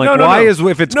teeth. I'm like, No, why no. is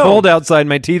if it's No. cold outside,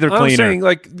 my teeth are I'm cleaner? saying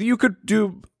like you could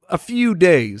do a few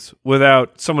days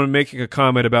without someone making a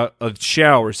comment about a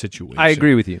shower situation. I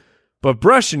agree with you. But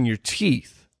brushing your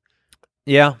teeth,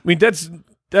 Yeah, I mean that's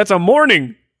a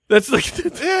morning. That's like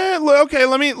Okay,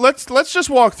 let's just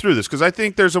walk through this because I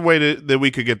think there's a way that we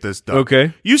could get this done.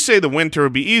 Okay. You say the winter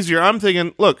would be easier. I'm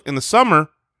thinking, look, in the summer,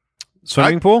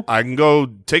 swimming pool. I can go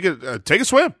take a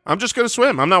swim. I'm just gonna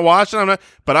swim. I'm not washing.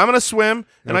 But I'm gonna swim,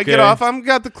 and I get Okay. off. I'm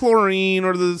got the chlorine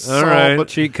or the salt. right. But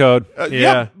Cheat code.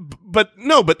 Yeah. but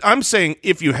I'm saying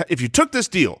if you took this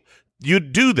deal,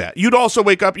 you'd do that. You'd also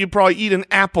wake up. You'd probably eat an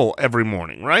apple every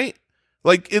morning, right?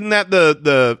 Like, isn't that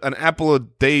the an apple a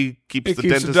day keeps It the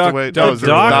keeps the dentist away? doc- No, it's the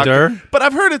doctor. But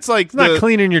I've heard it's like It's not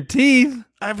cleaning your teeth.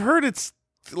 I've heard it's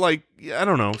like I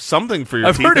don't know something for your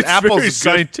I've teeth. heard And it's apples very is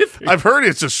good. scientific. I've heard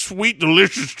it's a sweet,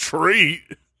 delicious treat.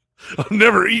 I've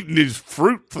never eaten these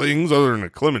fruit things other than a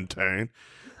clementine.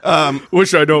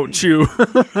 Wish I don't chew.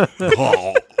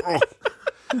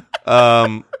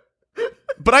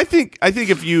 But I think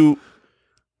if you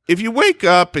wake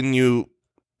up and you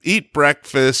eat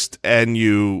breakfast and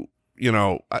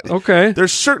Okay.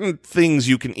 there's certain things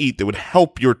you can eat that would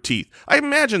help your teeth. I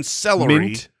imagine celery.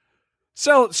 Mint.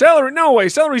 Celery? No way.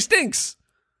 Celery stinks.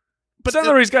 But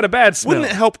Celery's got a bad smell.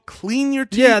 wouldn't it help clean your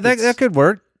teeth? Yeah, that It's- could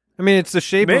work. I mean, it's the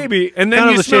shape of Maybe. And then kind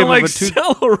of you the smell shape of like a tooth-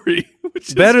 celery. Which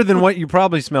is better than what you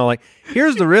probably smell like.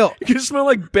 Here's the real. You smell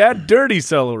like bad, dirty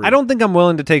celery. I don't think I'm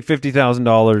willing to take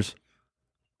 $50,000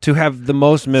 to have the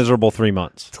most miserable 3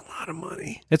 months. It's a lot of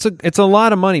money. It's a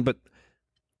lot of money, but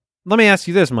let me ask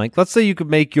you this, Mike. Let's say you could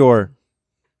make your,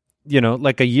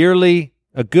 like a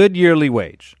good yearly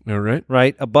wage, All right.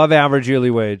 right? Above average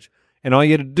yearly wage. And all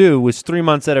you had to do was 3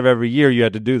 months out of every year you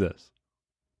had to do this.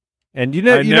 And you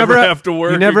I never have to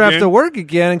work You never have again. to work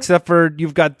again, except for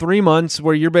you've got 3 months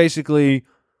where you're basically,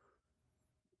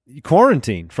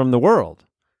 quarantined from the world,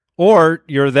 or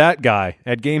you're that guy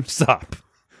at GameStop.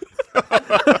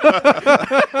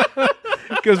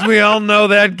 Because we all know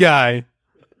that guy.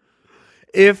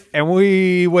 And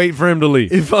we wait for him to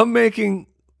leave. If I'm making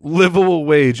livable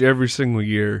wage every single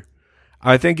year,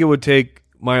 I think it would take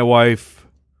my wife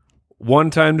one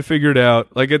time to figure it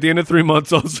out. Like at the end of 3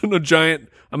 months, all of a sudden a giant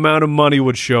amount of money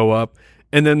would show up.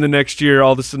 And then the next year,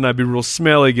 all of a sudden I'd be real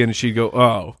smelly again. And she'd go,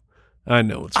 oh, I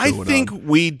know what's going on. I think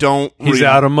we don't. He's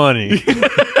out of money.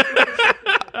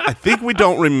 I think we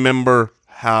don't remember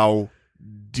how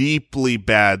deeply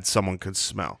bad someone could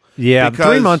smell. Yeah, Because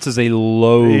 3 months is a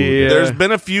load. Yeah. There's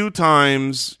been a few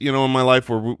times, in my life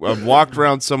where I've walked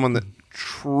around someone that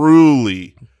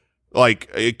truly,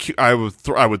 I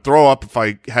would throw up if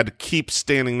I had to keep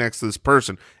standing next to this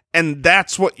person, and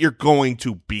that's what you're going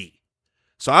to be.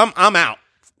 So I'm out.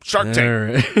 Shark Tank.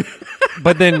 All right.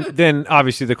 But then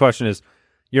obviously the question is,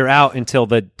 you're out until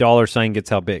the dollar sign gets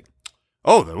how big?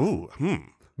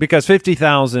 Because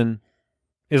 50,000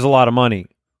 is a lot of money,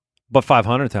 but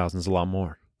 500,000 is a lot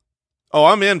more. Oh,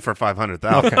 I'm in for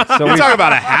 500,000. Okay, so We're we- talking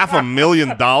about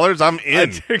 $500,000. I'm I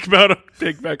in.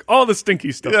 take back all the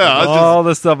stinky stuff. Yeah, All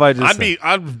the stuff I just said.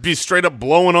 I'd be straight up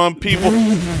blowing on people.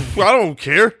 I don't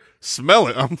care. Smell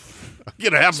it. I'm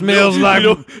gonna have Smells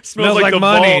milk. like smells like the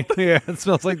money. vault. Yeah, it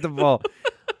smells like the vault.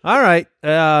 All right,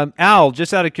 Al.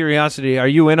 Just out of curiosity, are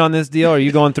you in on this deal? Are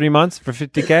you going 3 months for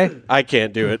 50K? I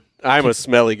can't do it. I'm a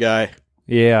smelly guy.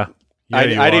 Yeah,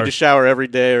 I need to shower every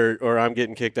day, or I'm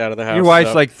getting kicked out of the house. your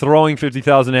wife's so- like throwing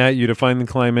 50,000 at you to finally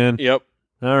climb in. Yep.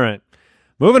 All right,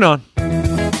 moving on.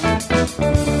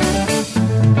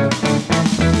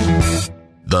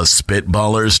 The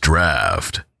Spitballers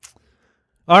Draft.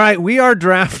 All right, we are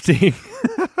drafting.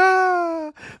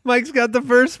 Mike's got the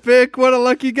first pick. What a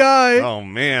lucky guy. Oh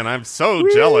man, I'm so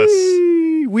jealous.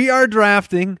 Whee! We are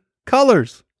drafting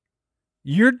colors.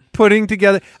 You're putting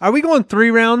together. Are we going 3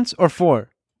 rounds or 4?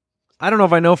 I don't know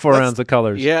if I know 4 rounds of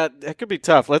colors. Yeah, that could be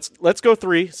tough. Let's go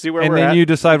 3. See where And we're then at. you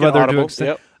decide Get whether to audible. extend.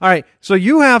 Yep. All right, so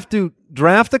you have to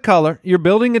draft a color. You're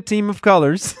building a team of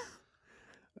colors,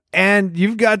 and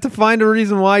you've got to find a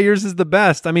reason why yours is the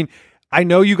best. I mean, I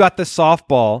know you got the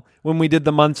softball when we did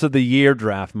the months of the year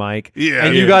draft, Mike. Yeah,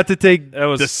 and you yeah. got to take. That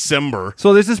was December.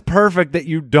 So this is perfect that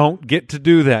you don't get to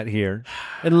do that here,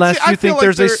 unless See, I you feel think like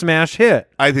there's a there- smash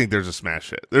hit. I think there's a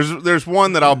smash hit. There's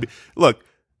one that I'll be. Look,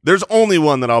 there's only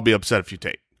one that I'll be upset if you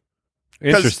take.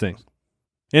 Interesting.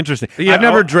 Yeah, I've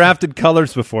never I'll- drafted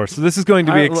colors before, so this is going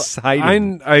to be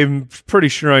exciting. I'm pretty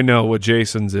sure I know what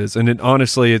Jason's is, and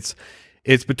honestly, it's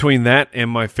between that and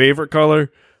my favorite color,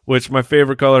 which my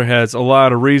favorite color has a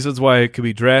lot of reasons why it could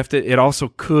be drafted. It also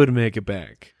could make it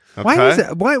back. Why is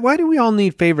that? Why do we all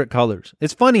need favorite colors?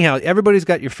 It's funny how everybody's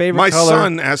got your favorite My color.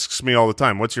 son asks me all the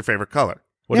time, "What's your favorite color?"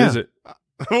 What Yeah. is it?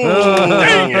 Oh,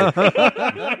 dang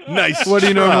it. Nice. What do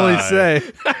you normally try.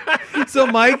 say? So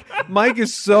Mike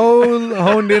is so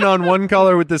honed in on one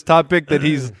color with this top pick that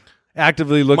he's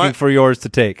actively looking My- for yours to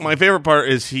take. My favorite part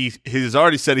is he's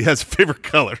already said he has a favorite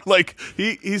color. Like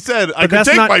he said, I could that's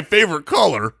take not- my favorite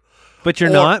color. But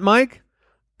you're or- not, Mike?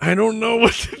 I don't know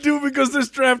what to do because this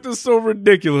draft is so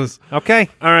ridiculous. Okay.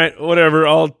 All right, whatever.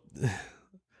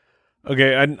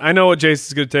 Okay, I know what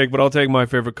Jason's going to take, but I'll take my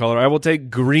favorite color. I will take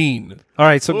green. All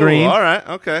right, so Ooh, green. all right.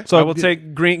 Okay. So I will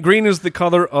take green. Green is the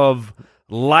color of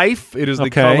life. It is the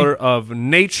Okay. color of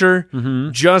nature.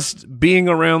 Just being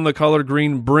around the color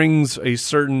green brings a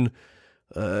certain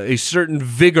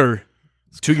vigor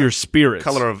to your spirit.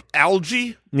 color of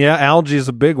algae, Yeah, algae is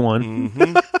a big one.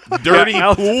 dirty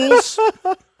Yeah, pools,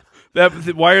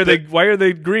 Why are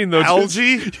they green though? algae.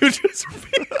 You just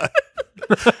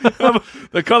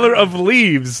the color of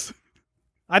leaves.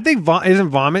 I think isn't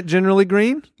vomit generally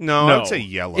green? No, No. I'd say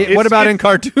yellow. What about in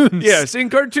cartoons? Yes, in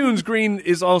cartoons, green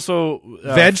is also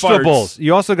Vegetables. farts.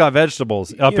 You also got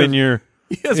vegetables up Yes. in your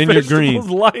Yes, in your vegetables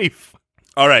green. life.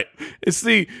 all right.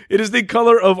 It is the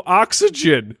color of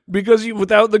oxygen because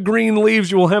without the green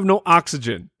leaves you will have no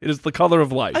oxygen. It is the color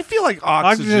of life. I feel like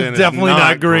Oxygen's oxygen is definitely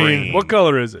not green. What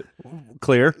color is it?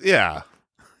 Clear. Yeah.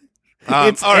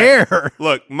 It's all right. air.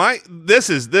 Look, this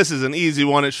is an easy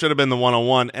one. It should have been the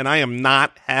 101, and I am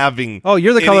not having. Oh,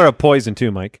 you're the any- color of poison too,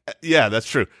 Mike. Yeah, that's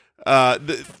true.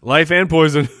 The Life and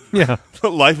poison. Yeah.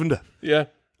 life and death. Yeah.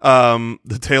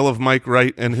 The tale of Mike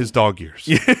Wright and his dog years.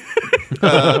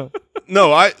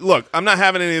 No, I'm not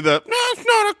having any of the. No, it's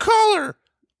not a color.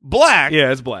 Black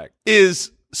Yeah, it's black.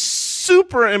 is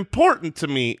super important to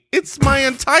me. It's my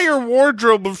entire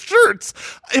wardrobe of shirts.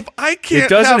 If I can't, It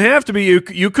doesn't have to be.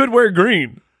 You could wear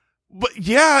green. But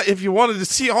yeah, if you wanted to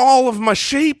see all of my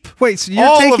shape, Wait, so you're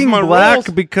all of taking my black rolls-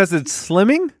 because it's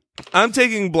slimming? I'm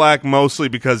taking black mostly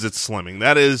because it's slimming.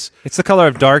 That is, It's the color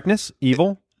of darkness,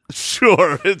 evil.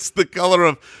 sure, it's the color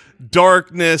of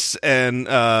darkness and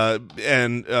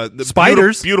the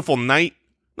Spiders. beautiful night.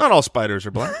 Not all spiders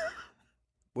are black.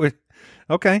 Wait,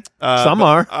 okay, some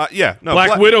are. Yeah, no,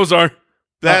 Black Widows are.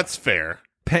 That's fair.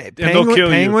 they'll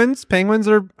kill you. Penguins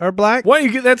are black. Why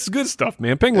you get? That's good stuff,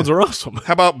 man. Penguins are awesome.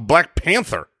 How about Black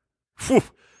Panther? Phew.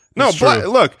 No, That's black. true.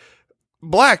 Look,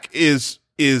 black is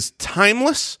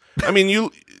timeless. I mean,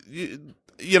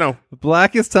 you know,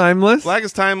 Black is timeless. black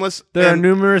is timeless. There are and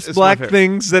numerous it's black my favorite.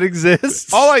 things that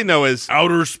exist. All I know is,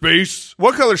 Outer space.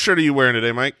 what color shirt are you wearing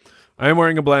today, Mike? I am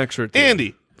wearing a black shirt. today.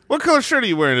 Andy, what color shirt are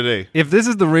you wearing today? If this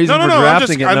is the reason No, for I'm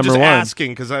drafting just, it I'm number just one,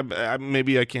 asking because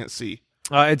maybe I can't see.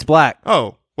 it's black.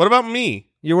 Oh, what about me?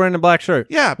 You're wearing a black shirt.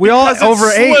 Yeah, we all because it's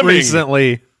overate slimming.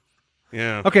 recently.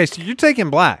 Yeah, Okay, so you're taking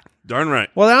black. darn right.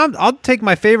 Well, then I'll take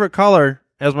my favorite color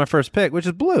as my first pick, which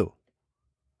is blue.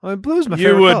 I mean, blue's my You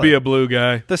favorite would color. be a blue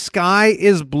guy. The sky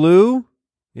is blue.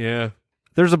 Yeah.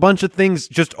 There's a bunch of things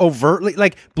just overtly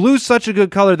like blue's such a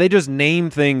good color. They just name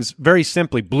things very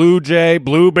simply. Blue jay,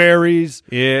 blueberries.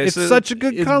 Yeah. It's such a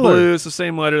good it's color. Blue. It's the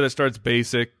same letter that starts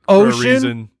basic Ocean? for a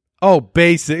reason. Oh,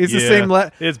 basic. It's the Yeah, same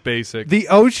letter. It's basic. The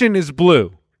ocean is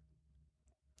blue.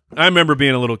 I remember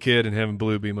being a little kid and having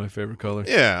blue be my favorite color.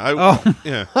 Yeah, Oh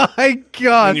yeah. my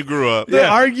god! When you grew up, The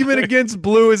argument against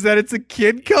blue is that it's a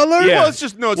kid color. Yeah. Well, it's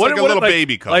just it's What- like a what- little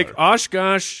baby color. Like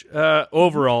Oshkosh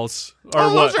overalls are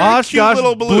Oh, what? those are- Osh cute gosh,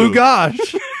 little blue.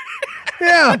 gosh.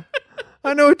 Yeah,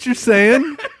 I know what you're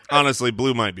saying. Honestly,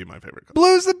 blue might be my favorite color.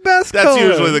 Blue's the best That's color.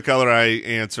 usually the color I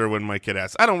answer when my kid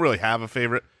asks. I don't really have a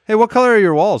favorite. Hey, what color are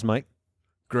your walls, Mike?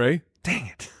 Gray. Dang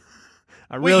it!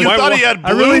 I Wait, really you thought he had blue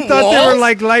I really thought they walls? were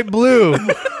like light blue.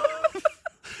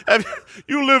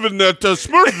 You live in that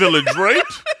Smurf village, right?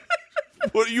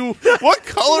 What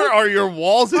color are your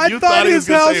walls? And I you thought he his was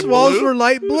gonna house say walls blue? were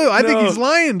light blue. I think No. he's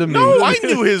lying to me. No, I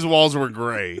knew his walls were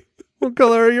gray. What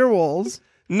color are your walls?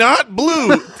 Not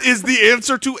blue is the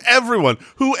answer to everyone.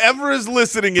 Whoever is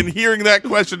listening and hearing that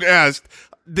question asked,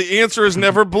 the answer is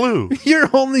never blue. You're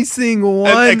only seeing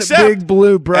one except- big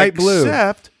blue, bright blue.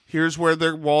 Except, here's where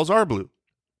their walls are blue.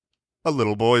 A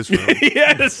little boy's room.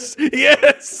 yes.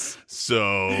 Yes.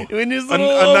 So, In his a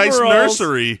little nice overalls.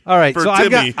 nursery All right, for so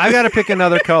Timmy. I got to pick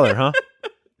another color, huh?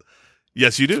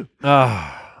 Yes, you do.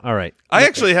 All right. I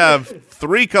actually have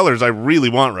 3 colors I really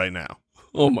want right now.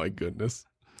 Oh my goodness.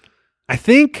 I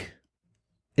think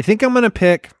I'm gonna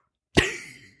pick.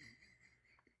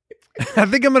 I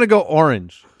think I'm gonna go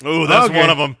orange. Oh, that's Okay. one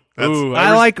of them. Ooh,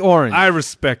 I like orange. I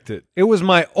respect it. It was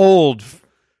my old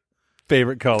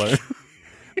favorite color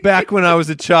back when I was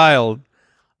a child.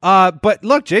 But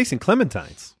look, Jason,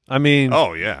 clementines. I mean,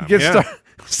 Oh, yeah. get yeah.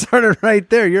 started right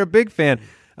there. You're a big fan.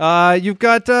 You've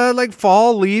got like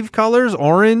fall leaf colors.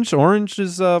 Orange. Orange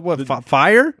is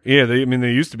fire. Yeah, they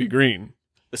used to be green.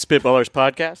 The Spitballers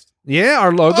podcast. Yeah,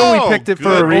 our logo. Oh, we picked it for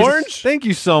good. a reason. Orange? Thank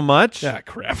you so much. Ah,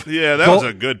 crap. Yeah, that Gold-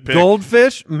 was a good pick.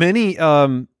 Goldfish, mini.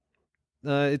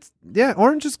 It's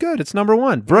orange is good. It's number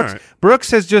one. Brooks right.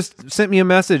 Brooks has just sent me a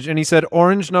message and he said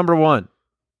orange number one.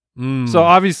 Mm. So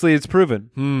obviously it's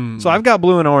proven. Mm. So I've got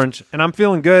blue and orange, and I'm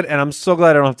feeling good, and I'm so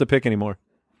glad I don't have to pick anymore.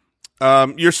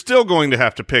 You're still going to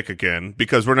have to pick again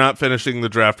because we're not finishing the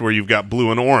draft where you've got blue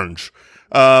and orange.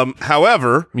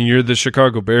 However, I mean, you're the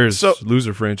Chicago Bears So-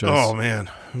 loser franchise. oh man,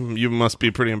 you must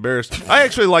be pretty embarrassed. I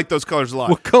actually like those colors a lot.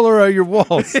 What color are your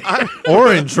walls?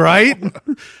 Orange, right?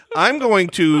 I'm going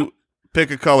to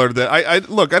pick a color that I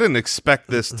look. I didn't expect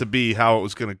this to be how it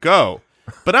was going to go,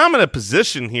 but I'm in a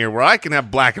position here where I can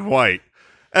have black and white,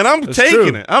 and I'm taking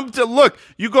true. it. Look.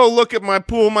 You go look at my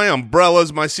pool, my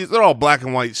umbrellas, my seats. They're all black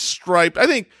and white striped. I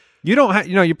think You don't have.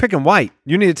 You're picking white.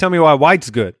 You need to tell me why white's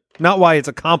good, not why it's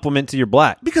a compliment to your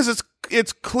black. because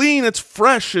it's clean, it's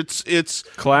fresh, it's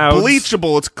Clouds.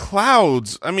 bleachable, it's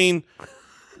clouds. I mean,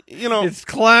 It's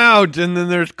clouds, and then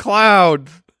there's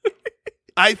clouds.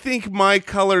 I think my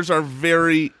colors are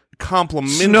very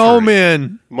complimentary.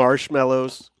 Snowmen,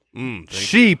 Marshmallows.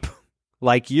 sheep,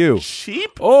 like you.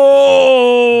 Sheep?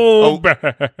 Oh,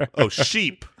 Oh,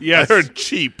 sheep. Yes. I heard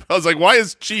cheap. I was like, why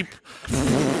is cheap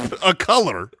a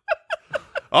color?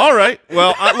 All right.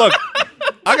 Well, look,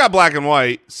 I got black and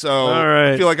white, so All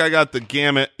right. I feel like I got the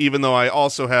gamut, even though I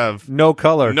also have No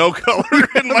color. no color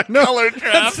in my color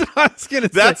That's draft. what I was gonna say.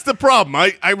 That's the problem.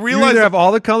 I You realize either have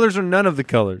all the colors or none of the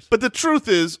colors. but the truth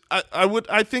is,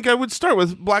 I think I would start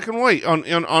with black and white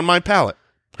on my palette.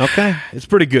 Okay. it's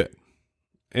pretty good.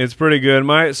 It's pretty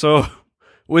good. So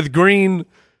with green,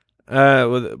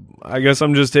 I guess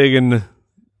I'm just taking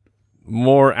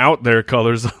more out there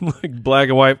colors like black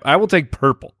and white. I will take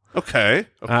purple. Okay.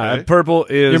 Okay. Purple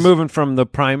is You're moving from the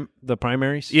primaries.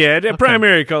 the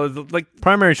primary color, like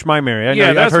Primary schmimary. I know.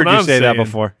 yeah. That's I've heard what you I'm say that saying.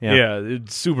 before. Yeah,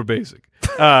 it's super basic.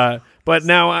 But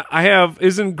now I have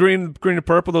isn't green and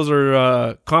purple. Those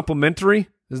are complementary.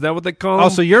 Is that what they call them? Oh,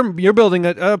 so you're building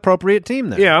an appropriate team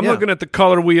then? yeah, I'm looking at the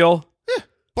color wheel.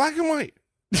 Black and white.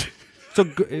 So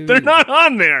They're not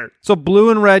on there. So blue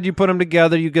and red, you put them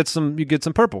together, you get some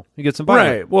purple, you get some violet.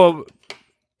 Right. Well,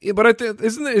 yeah, but I think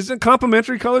isn't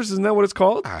complementary colors? Isn't that what it's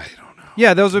called? I don't know.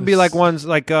 Yeah, those would be like ones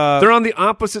like They're on the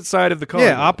opposite side of the color.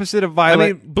 yeah, opposite of I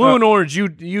violet. mean, blue and orange.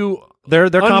 You they're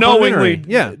unknowingly complementary.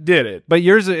 Yeah, did it, but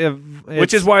yours,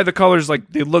 which is why the colors like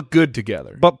they look good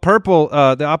together. But purple,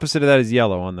 the opposite of that is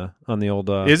yellow on the old.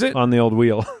 Is it? on the old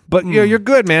wheel? But you're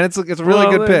good, man. It's a really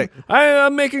Well, good pick.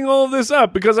 I'm making all of this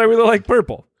up because I really like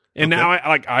purple, and now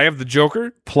I have the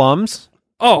Joker. Plums.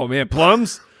 Oh man,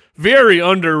 plums, very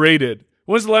underrated.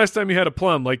 When's the last time you had a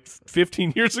plum? Like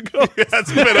 15 years ago?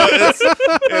 It's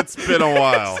been a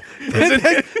while.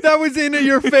 That was in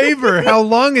your favor. How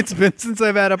long it's been since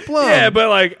I've had a plum? Yeah, but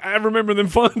like I remember them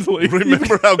fondly.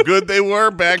 Remember how good they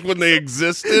were back when they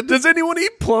existed? Does anyone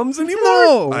eat plums anymore?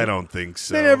 no, I don't think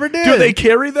so. they never did. Do they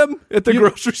carry them at the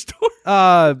grocery store?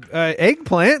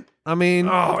 Eggplant. I mean,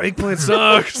 Oh, eggplant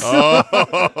sucks.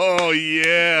 Oh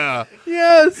yeah.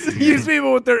 yes, These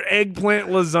people with their eggplant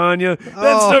lasagna. That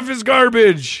Oh. stuff is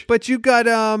garbage. but you got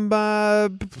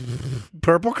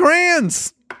purple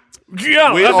crayons.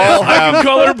 Yeah, We I all can have-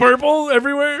 color purple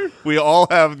everywhere. We all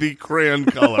have the crayon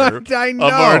color I know.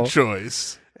 of our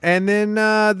choice. And then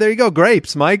there you go,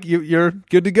 grapes, Mike. You're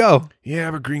good to go.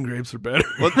 Yeah, but green grapes are better.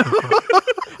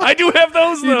 I do have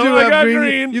those though. You do I have got green.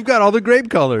 green. You've got all the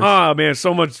grape colors. Oh man,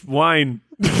 so much wine.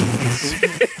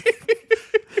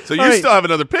 So you All right. still have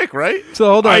another pick, right? So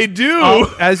hold on. I do.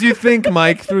 As you think,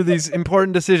 Mike, through these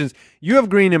important decisions, you have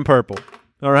green and purple.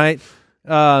 All right.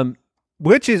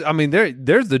 Which is, I mean,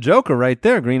 there's the Joker right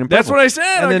there, green and purple. That's what I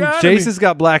said. And I then got Jason's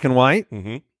got black and white,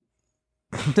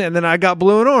 Mm-hmm. and then I got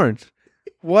blue and orange.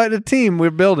 What a team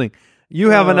we're building. You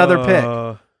have another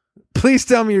pick. Please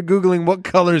tell me you're Googling what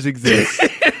colors exist.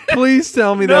 Please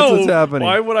tell me that's what's happening.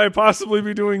 Why would I possibly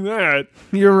be doing that?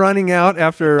 You're running out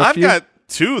after a I've few, got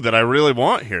two that I really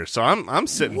want here, so I'm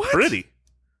sitting pretty.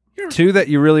 two that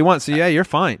you really want. So yeah, you're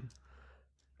fine.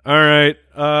 All right.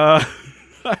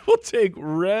 I will take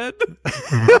red.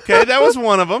 Okay, that was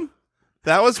one of them.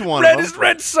 That was one Red of is them.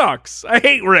 red sucks. I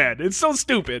hate red. It's so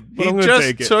stupid. But He I'm gonna just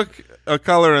take it. took a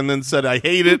color and then said, "I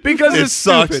hate it Because it it's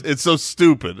sucks. stupid. It's so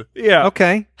stupid." Yeah.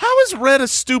 Okay. How is red a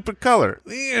stupid color?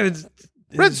 Yeah,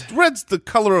 Red's the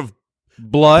color of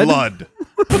Blood. blood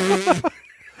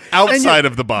outside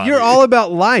of the body. You're all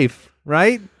about life,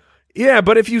 right? yeah,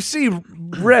 but if you see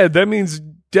red, that means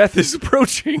death is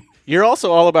approaching. You're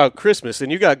also all about Christmas,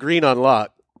 and you got green on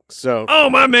lock. So Oh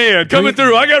my man, coming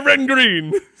through. I got red and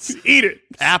green. Eat it.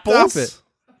 apples. Stop it.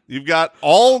 You've got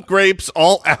all grapes,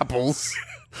 all apples.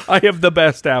 I have the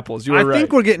best apples. You were I right.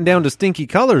 think we're getting down to stinky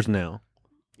colors now.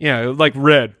 Yeah, like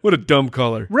red. What a dumb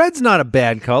color. Red's not a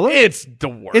bad color. It's the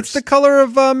worst. It's the color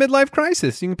of midlife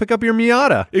crisis. You can pick up your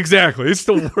Miata. exactly. It's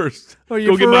the worst. Or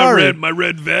your Go get Ferrari. my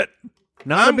red vet.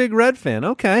 Not a big red fan.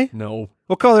 Okay. No.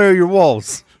 What color are your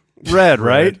walls? Red,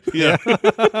 right? Yeah.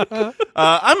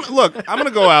 I'm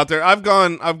gonna go out there. I've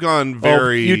gone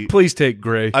very. you please take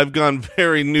gray. I've gone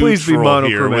very neutral Please be here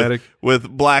monochromatic. with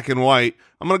black and white.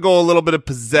 I'm gonna go a little bit of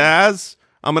pizzazz.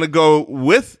 I'm gonna go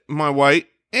with my white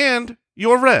and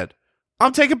your red.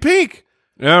 I'm taking pink.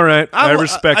 All right. I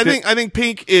respect it. I think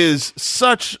pink is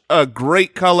such a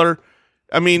great color.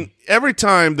 I mean, every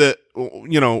time that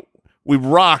we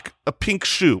rock a pink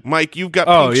shoe, Mike, you've got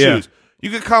pink yeah. shoes. You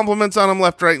get compliments on them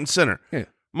left, right, and center. Yeah.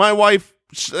 My wife,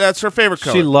 that's her favorite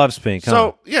color. She loves pink. Huh?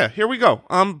 So yeah, here we go.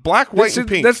 Black, white, and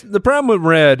pink. That's the problem with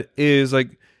red is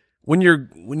like when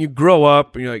you grow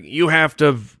up and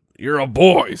you're a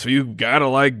boy, so you gotta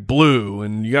like blue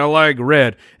and you gotta like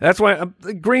red. That's why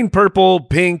green, purple,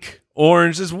 pink,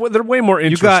 orange they're way more you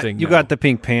interesting. got the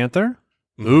Pink Panther.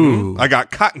 Ooh. I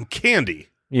got cotton candy.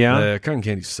 Yeah. Cotton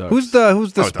candy sucks. Who's the Oh,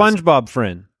 it does. SpongeBob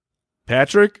friend?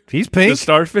 Patrick? He's The pink.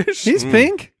 starfish? He's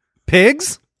pink.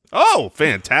 Pigs. Oh,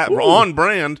 fantastic! On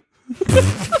brand.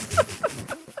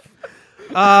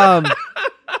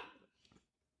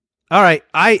 All right,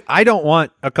 I don't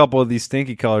want a couple of these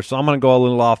stinky colors, so I'm going to go a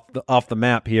little off the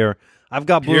map here. I've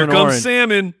got blue Here and comes orange.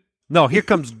 salmon. No, here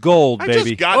comes gold, I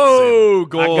baby. just got Oh, I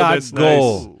gold. got That's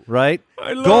gold, nice. right?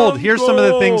 I love Gold. Here's some of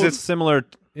the things gold. it's similar.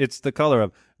 It's the color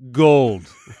of gold.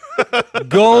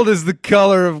 Gold is the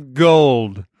color of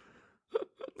gold.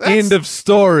 End of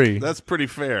story. That's pretty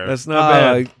fair. That's not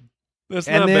bad. That's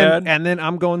and not then bad. and then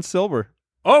I'm going silver.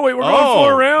 Oh wait, we're going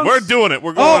 4 rounds. We're doing it.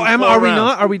 We're going. Oh, 4 are we rounds.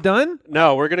 not? Are we done?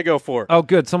 No, we're gonna go 4. Oh,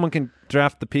 good. Someone can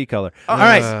draft the P color. All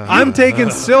right, I'm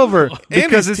taking silver because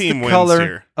Andy's it's team the wins color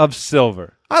here. of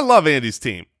silver. I love Andy's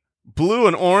team. Blue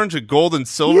and orange and gold and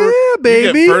silver. Yeah, You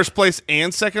baby. get first place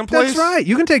and second place. That's right.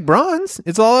 You can take bronze.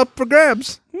 It's all up for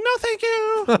grabs. No, thank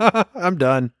you. I'm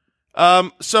done.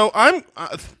 So I'm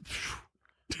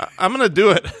gonna do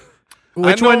it.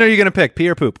 Which know- one are you going to pick? Pee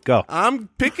or poop? Go. I'm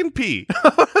picking P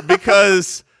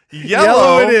because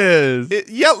Yellow it is.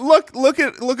 Look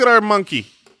at our monkey.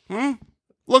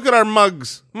 Look at our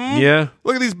mugs. Yeah.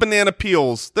 Look at these banana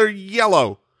peels. They're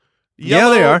yellow. Yeah,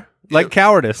 they are. Like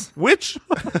cowardice. Which?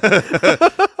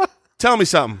 Tell me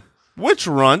something. Which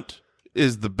runt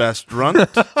is the best runt?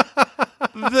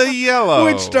 The yellow.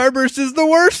 Which Starburst is the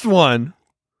worst one?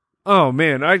 Oh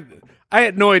man, I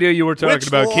had no idea you were talking Which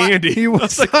about candy. He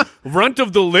was Runt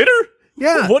of the litter?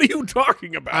 Yeah. What are you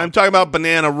talking about? I'm talking about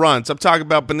banana runts. I'm talking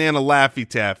about banana Laffy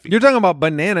Taffy. You're talking about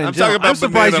banana. I'm talking about I'm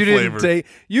surprised you banana didn't flavor. say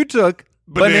you took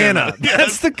banana. Banana.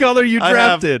 That's the color you I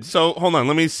have- drafted. so hold on.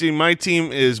 Let me see. My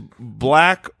team is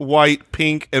black, white,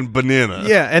 pink, and banana.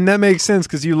 Yeah, and that makes sense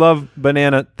because you love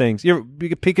banana things. You're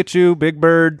Pikachu, Big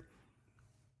Bird.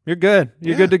 You're good.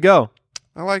 You're good to go.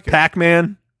 I like it.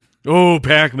 Pac-Man. Oh,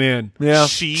 Pac-Man. Yeah.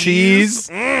 Cheese.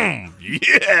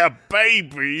 Yeah,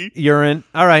 baby. Urine.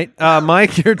 All right.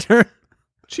 Mike, your turn.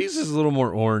 Cheese is a little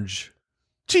more orange.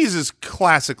 Cheese is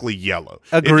classically yellow.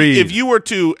 Agreed. If you were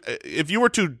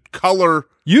to color,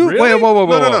 You Really? wait,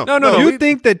 whoa. No, You we-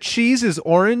 think that cheese is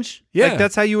orange? Yeah. Like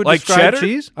that's how you would Like describe cheddar?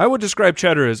 cheese? I would describe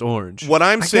cheddar as orange. what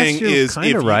I'm guess saying you're is, kinda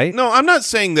if you- right. no, I'm not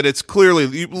saying that it's clearly.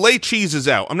 You lay cheeses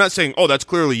out. I'm not saying, oh, that's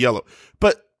clearly yellow.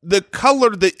 But the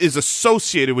color that is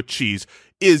associated with cheese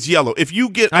is yellow. If you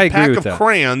get I a agree pack with of that.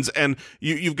 crayons and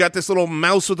you've got this little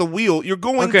mouse with a wheel, you're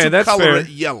going Okay, to that's color fair. it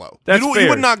yellow. That's you fair.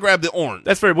 would not grab the orange.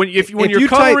 That's fair. When If you're you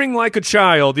type- coloring like a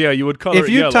child, yeah, you would color If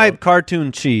it you yellow. type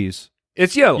cartoon cheese,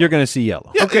 it's yellow. you're going to see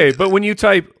yellow. Yeah, okay, but when you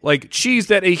type like cheese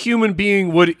that a human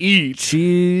being would eat,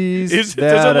 Cheese Does it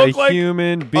that look a like-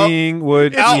 human being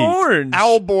would it's eat. orange.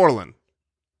 Al Borland,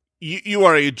 you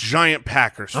are a giant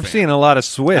Packers I'm fan. seeing a lot of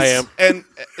Swiss. I am. And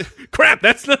Crap,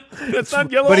 that's not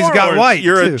yellow. But he's or got orange. white.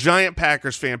 you're too. a giant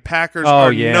Packers fan. Packers Oh,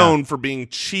 are yeah. known for being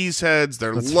cheeseheads,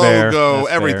 their That's fair. logo,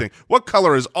 That's everything. fair. What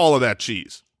color is all of that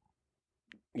cheese?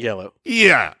 Yellow.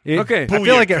 Yeah. Okay. I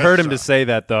feel like it hurt him to Booyakasha. say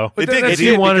that though. It did, that's- it It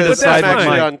did did wanted to because side I'm with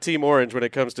actually Mike. on Team Orange when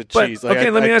it comes to But, cheese. Like, okay,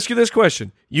 let me ask you this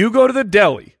question. You go to the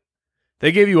deli.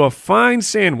 They give you a fine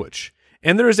sandwich,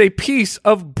 and there is a piece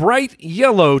of bright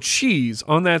yellow cheese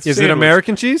on that Is sandwich. it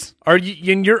American cheese? Are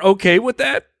you, and you're okay with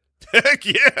that? Heck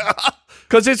yeah.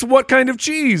 Because it's what kind of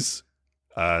cheese?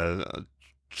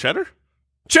 Cheddar?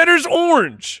 Cheddar's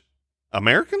orange.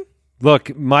 American?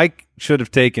 Look, Mike should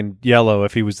have taken yellow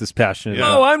if he was this passionate. Yeah.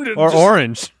 No, I'm just, Or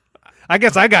orange. I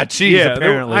guess I got cheese Yeah,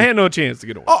 apparently. I had no chance to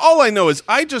get orange. All I know is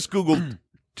I just Googled,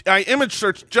 I image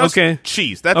searched just Okay.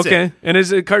 cheese. That's Okay, it. and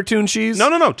is it cartoon cheese?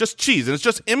 No, just cheese. And it's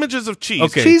just images of cheese.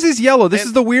 Okay. Cheese is yellow. This And-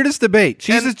 is the weirdest debate.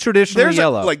 Cheese And is traditionally there's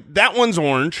yellow. like that one's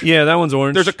orange. Yeah, that one's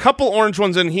orange. There's a couple orange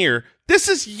ones in here. This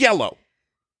is yellow.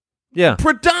 yeah.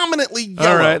 Predominantly yellow.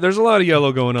 All right, there's a lot of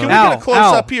yellow going on. Can we Ow, get a close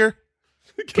ow. up here?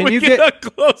 Can you we get a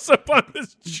close up on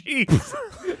this cheese?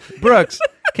 Brooks,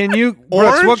 can you Brooks,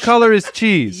 Orange? what color is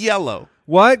cheese? Yellow.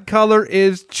 What color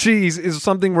is cheese is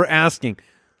something we're asking.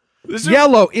 This is-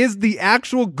 Yellow is the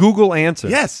actual Google answer.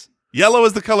 Yes. Yellow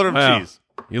is the color of Wow. cheese.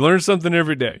 You learn something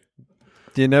every day.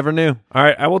 You never knew. All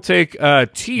right, I will take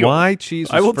teal. Why cheese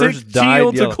was I will first take dyed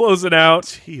teal yellow. to close it out.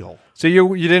 Teal. So you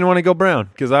didn't want to go brown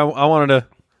because I wanted to.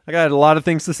 I got a lot of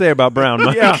things to say about brown.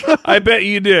 Mike. Yeah, I bet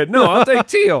you did. No, I'll take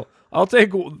teal. I'll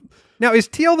take Now is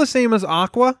teal the same as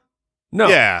aqua? no.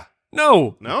 Yeah.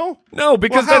 No, No?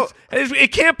 because Well,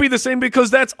 it can't be the same because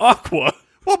that's aqua.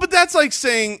 Well, but that's like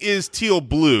saying is teal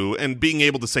blue and being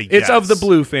able to say It's yes. of the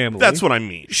blue family. That's what I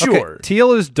mean. Sure. Okay,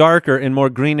 teal is darker and more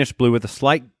greenish blue with a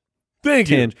slight Thank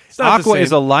you. tinge. It's not the Aqua same.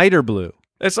 is a lighter blue.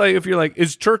 It's like if you're like,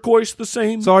 is turquoise the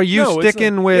same? So are you No, it's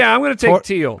sticking not. with Yeah, I'm going to take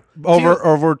teal.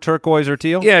 over turquoise or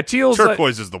teal? Yeah, teal's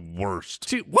Turquoise is the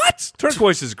worst. what?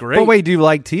 Turquoise is great. But wait, do you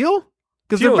like teal?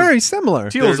 Because they're Teal is- very similar.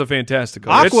 Teal is a fantastic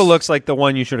color. Aqua It's- looks like the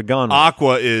one you should have gone with.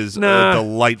 Aqua is Nah. a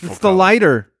delightful It's the color.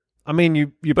 lighter. I mean,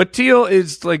 you. But teal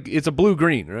is like it's a blue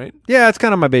green, right? Yeah, it's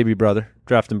kind of my baby brother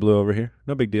drafting blue over here.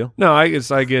 No big deal. No, I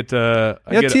get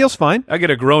Teal's fine. I get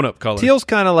a grown up color. Teal's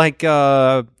kind of like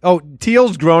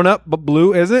teal's grown up, but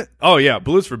blue isn't. Oh yeah,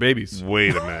 blue's for babies.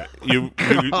 Wait a minute.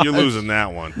 You're losing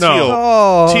that one. No. Teal,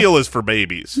 Oh. teal is for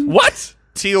babies. What?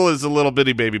 Teal is a little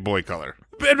bitty baby boy color.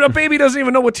 a baby doesn't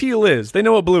even know what teal is. They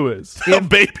know what blue is. A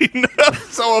baby,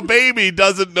 so a baby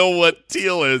doesn't know what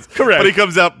teal is. Correct. But he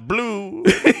comes out blue.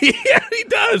 Yeah, he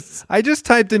does. I just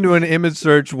typed into an image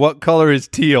search, what color is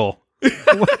teal?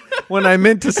 When I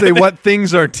meant to say what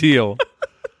things are teal.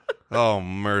 Oh,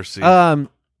 mercy.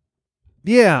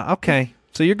 Yeah, okay.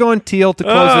 So you're going teal to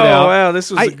close Oh, it out. wow,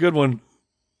 this was a good one.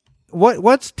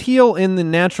 What's teal in the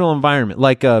natural environment?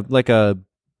 Like a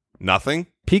Nothing?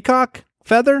 peacock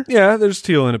feather? Yeah, there's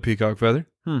teal in a peacock feather.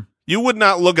 You would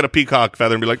not look at a peacock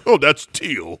feather and be like, "Oh, that's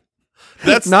teal."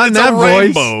 That's Not in it's that a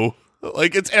voice. rainbow.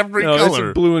 Like it's every No, color.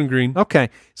 it's blue and green. Okay.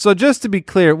 So just to be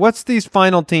clear, what's these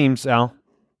final teams, Al?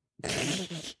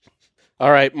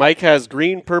 All right, Mike has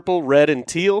green, purple, red, and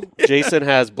teal. Jason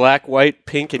has black, white,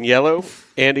 pink, and yellow.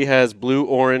 Andy has blue,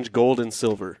 orange, gold, and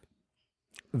silver.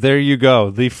 There you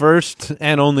go. The first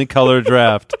and only color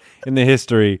draft in the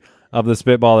history of the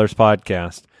Spitballers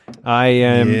podcast. I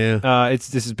am.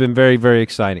 This has been very, very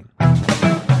exciting.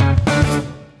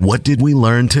 What did we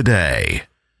learn today?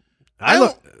 I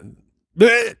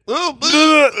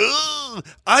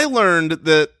learned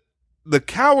that the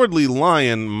Cowardly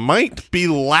Lion might be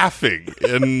laughing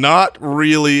and not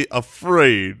really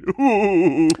afraid.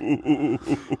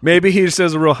 Maybe he just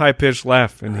has a real high-pitched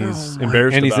laugh, and he's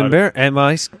embarrassed And he's about it. embarrassed. And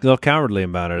he's a little cowardly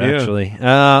about it, Yeah. actually.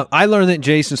 I learned that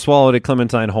Jason swallowed a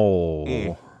clementine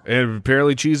whole. And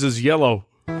apparently cheese is yellow.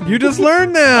 You just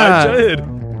learned that. I did.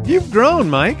 You've grown,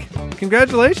 Mike.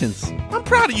 Congratulations. I'm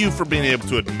proud of you for being able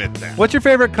to admit that. What's your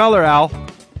favorite color, Al?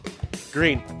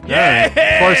 Green. Yeah!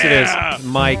 Of course it is.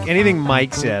 Mike. Anything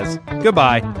Mike says.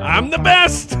 Goodbye. I'm the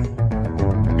best.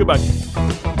 Goodbye.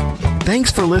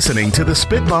 Thanks for listening to the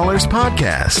Spitballers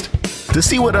Podcast. To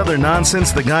see what other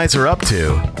nonsense the guys are up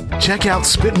to, check out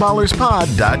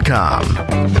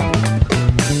SpitballersPod.com.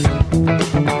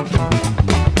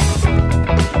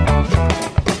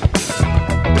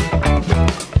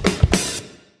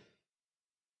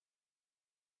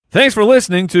 Thanks for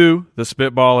listening to the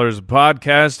Spitballers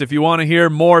podcast. If you want to hear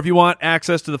more, if you want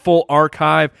access to the full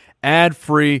archive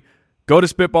ad-free, go to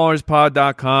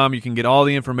SpitballersPod.com. You can get all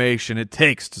the information it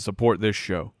takes to support this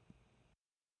show.